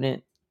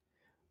student.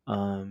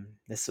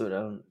 That's what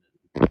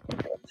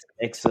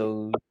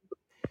exo.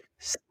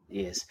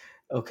 Yes.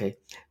 Okay.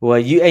 Well,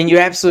 you're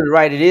absolutely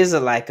right. It is a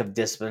lack of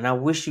discipline. I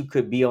wish you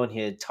could be on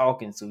here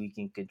talking so we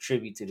can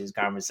contribute to this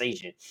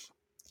conversation,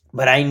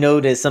 but I know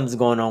that something's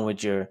going on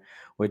with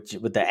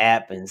with the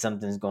app, and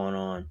something's going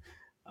on.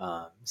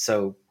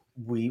 So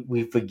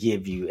we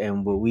forgive you,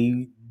 and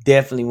we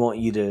definitely want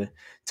you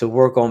to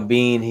work on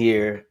being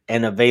here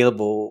and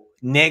available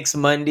next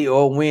Monday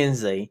or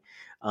Wednesday,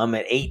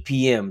 at 8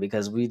 p.m.,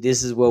 because we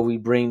this is where we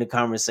bring the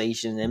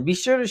conversation. And be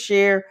sure to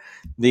share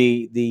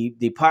the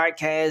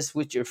podcast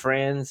with your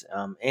friends,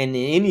 and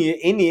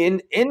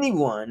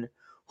anyone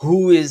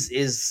who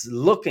is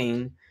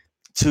looking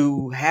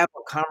to have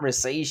a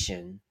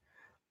conversation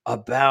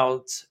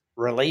about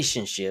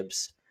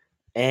relationships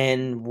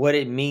and what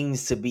it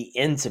means to be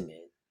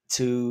intimate,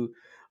 to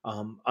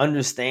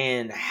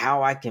understand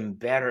how I can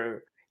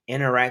better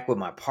interact with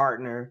my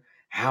partner,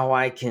 how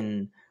I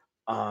can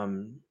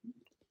um,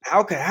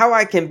 how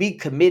I can be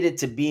committed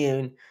to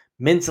being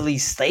mentally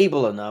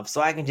stable enough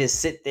so I can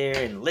just sit there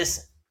and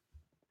listen.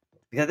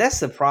 Because that's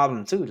the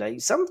problem too.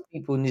 Like, some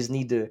people just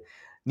need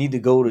to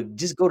go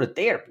to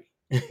therapy.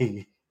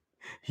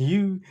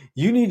 You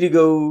need to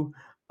go,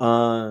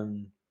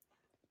 um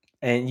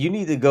and you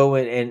need to go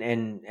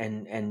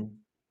and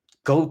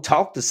go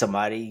talk to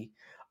somebody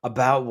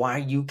about why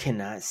you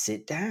cannot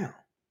sit down.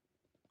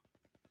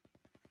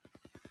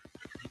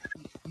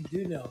 You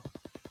do know,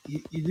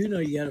 you do know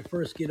you got to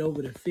first get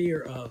over the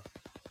fear of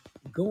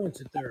going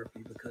to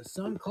therapy because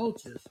some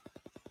cultures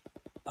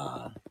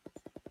uh,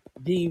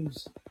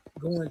 deems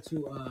going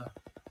to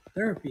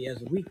therapy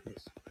as a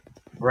weakness.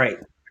 Right.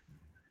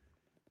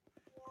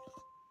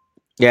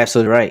 You're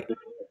absolutely right.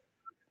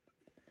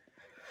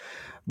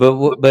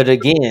 But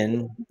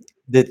again,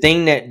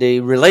 the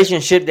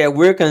relationship that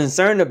we're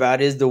concerned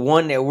about is the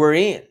one that we're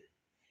in,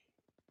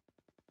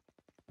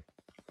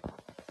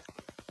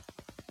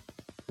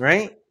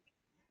 right?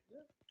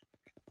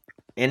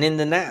 And in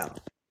the now.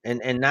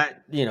 And not,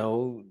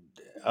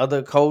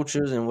 other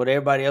cultures and what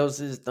everybody else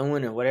is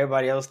doing and what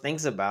everybody else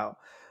thinks about.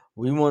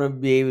 We want to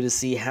be able to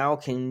see how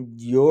can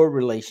your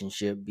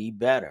relationship be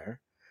better,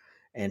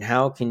 and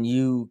how can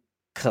you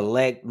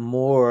collect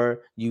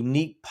more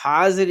unique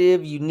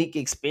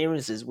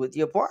experiences with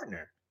your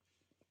partner,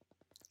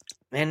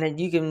 and that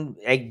you can,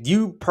 like,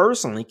 you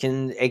personally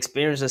can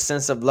experience a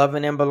sense of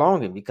loving and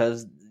belonging,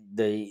 because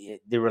the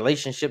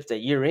relationships that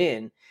you're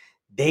in,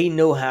 they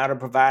know how to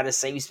provide a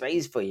safe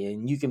space for you,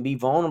 and you can be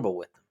vulnerable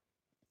with them.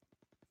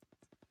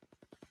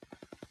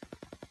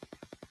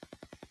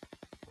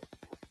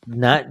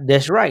 Not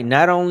That's right.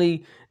 Not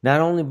only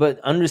but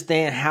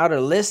understand how to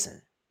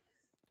listen.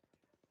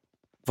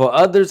 For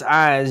others'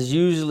 eyes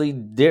usually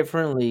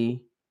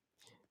differently,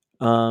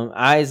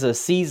 eyes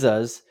sees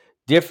us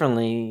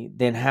differently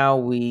than how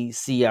we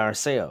see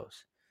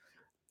ourselves.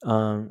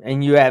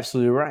 And you're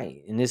absolutely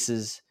right. And this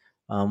is,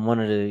 one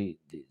of the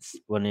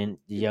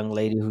young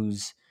lady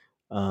who's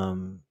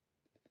um,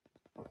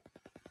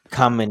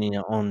 commenting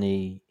on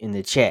the in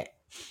the chat.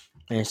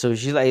 And so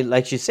she's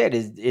like she said,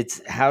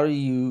 it's how do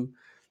you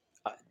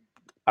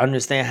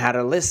understand how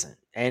to listen,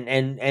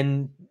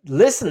 and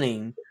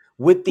listening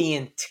with the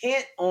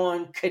intent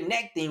on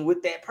connecting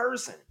with that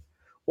person,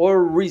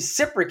 or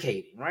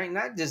reciprocating, right?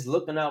 Not just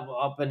looking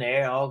up in the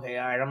air. Okay,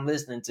 all right, I'm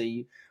listening to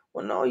you.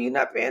 Well, no, you're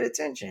not paying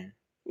attention.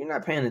 You're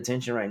not paying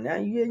attention right now.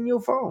 You're in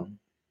your phone.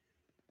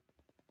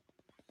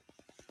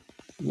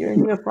 You're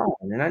in your phone,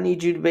 and I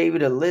need you to be able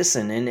to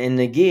listen. And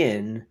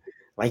again,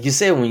 like you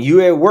said, when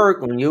you at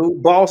work, when your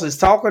boss is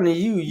talking to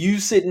you, you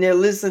sitting there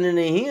listening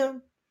to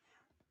him.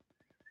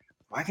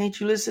 Why can't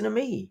you listen to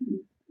me?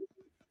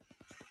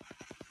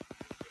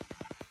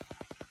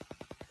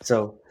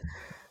 So,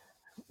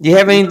 you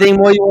have anything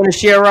more you want to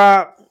share,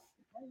 Rob? Oh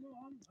no,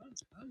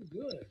 I'm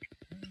good.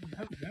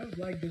 That was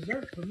like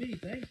dessert for me.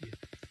 Thank you.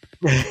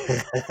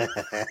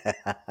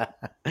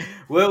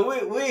 Well,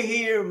 we're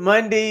here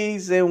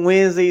Mondays and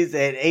Wednesdays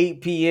at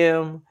 8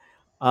 p.m.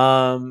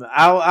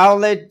 I'll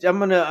let I'm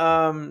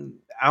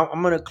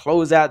gonna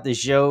close out the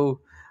show.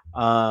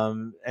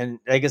 And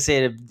like I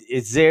said,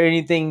 is there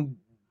anything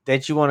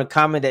that you want to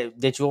comment,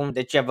 that you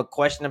have a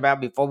question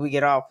about before we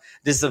get off?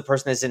 This is the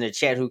person that's in the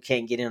chat who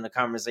can't get in the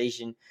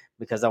conversation,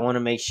 because I want to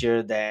make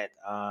sure that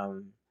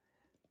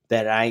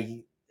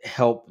I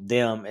help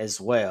them as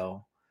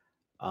well,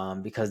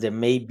 because there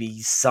may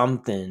be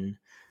something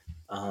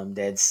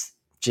that's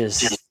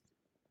just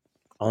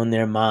on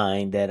their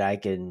mind that I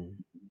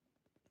can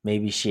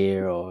maybe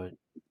share or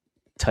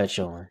touch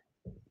on.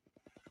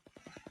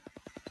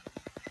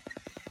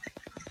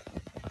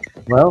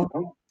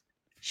 Well,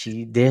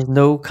 there's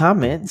no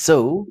comment,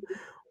 so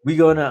we're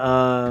gonna,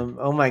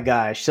 oh my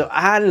gosh. So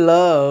I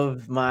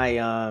love my,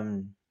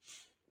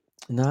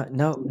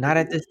 not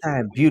at this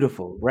time.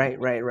 Beautiful. Right.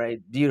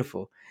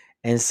 Beautiful.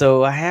 And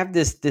so I have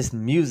this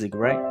music,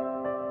 right?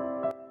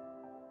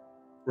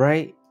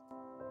 Right?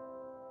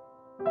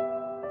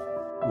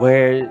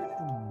 Where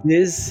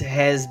This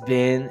has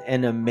been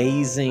an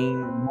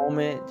amazing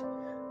moment.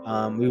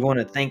 We want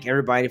to thank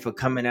everybody for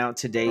coming out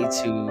today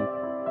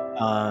to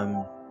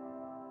um,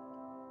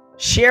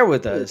 share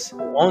with us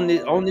on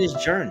this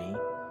journey,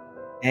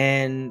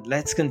 and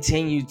let's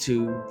continue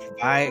to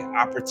provide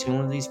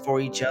opportunities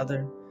for each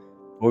other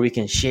where we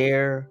can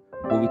share,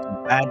 where we can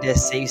provide that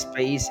safe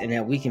space, and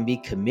that we can be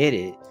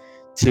committed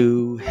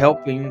to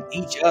helping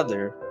each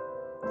other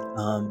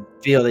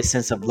feel a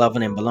sense of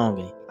loving and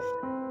belonging.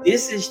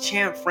 This is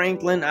Champ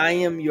Franklin. I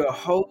am your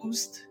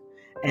host,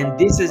 and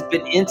this has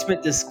been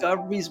Intimate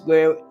Discoveries,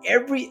 where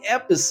every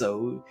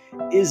episode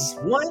is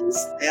one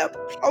step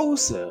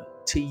closer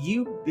to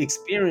you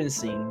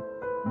experiencing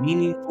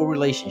meaningful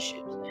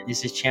relationships. And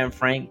this is Champ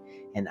Frank,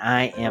 and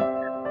I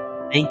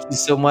am. Thank you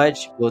so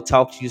much. We'll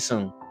talk to you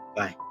soon.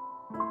 Bye.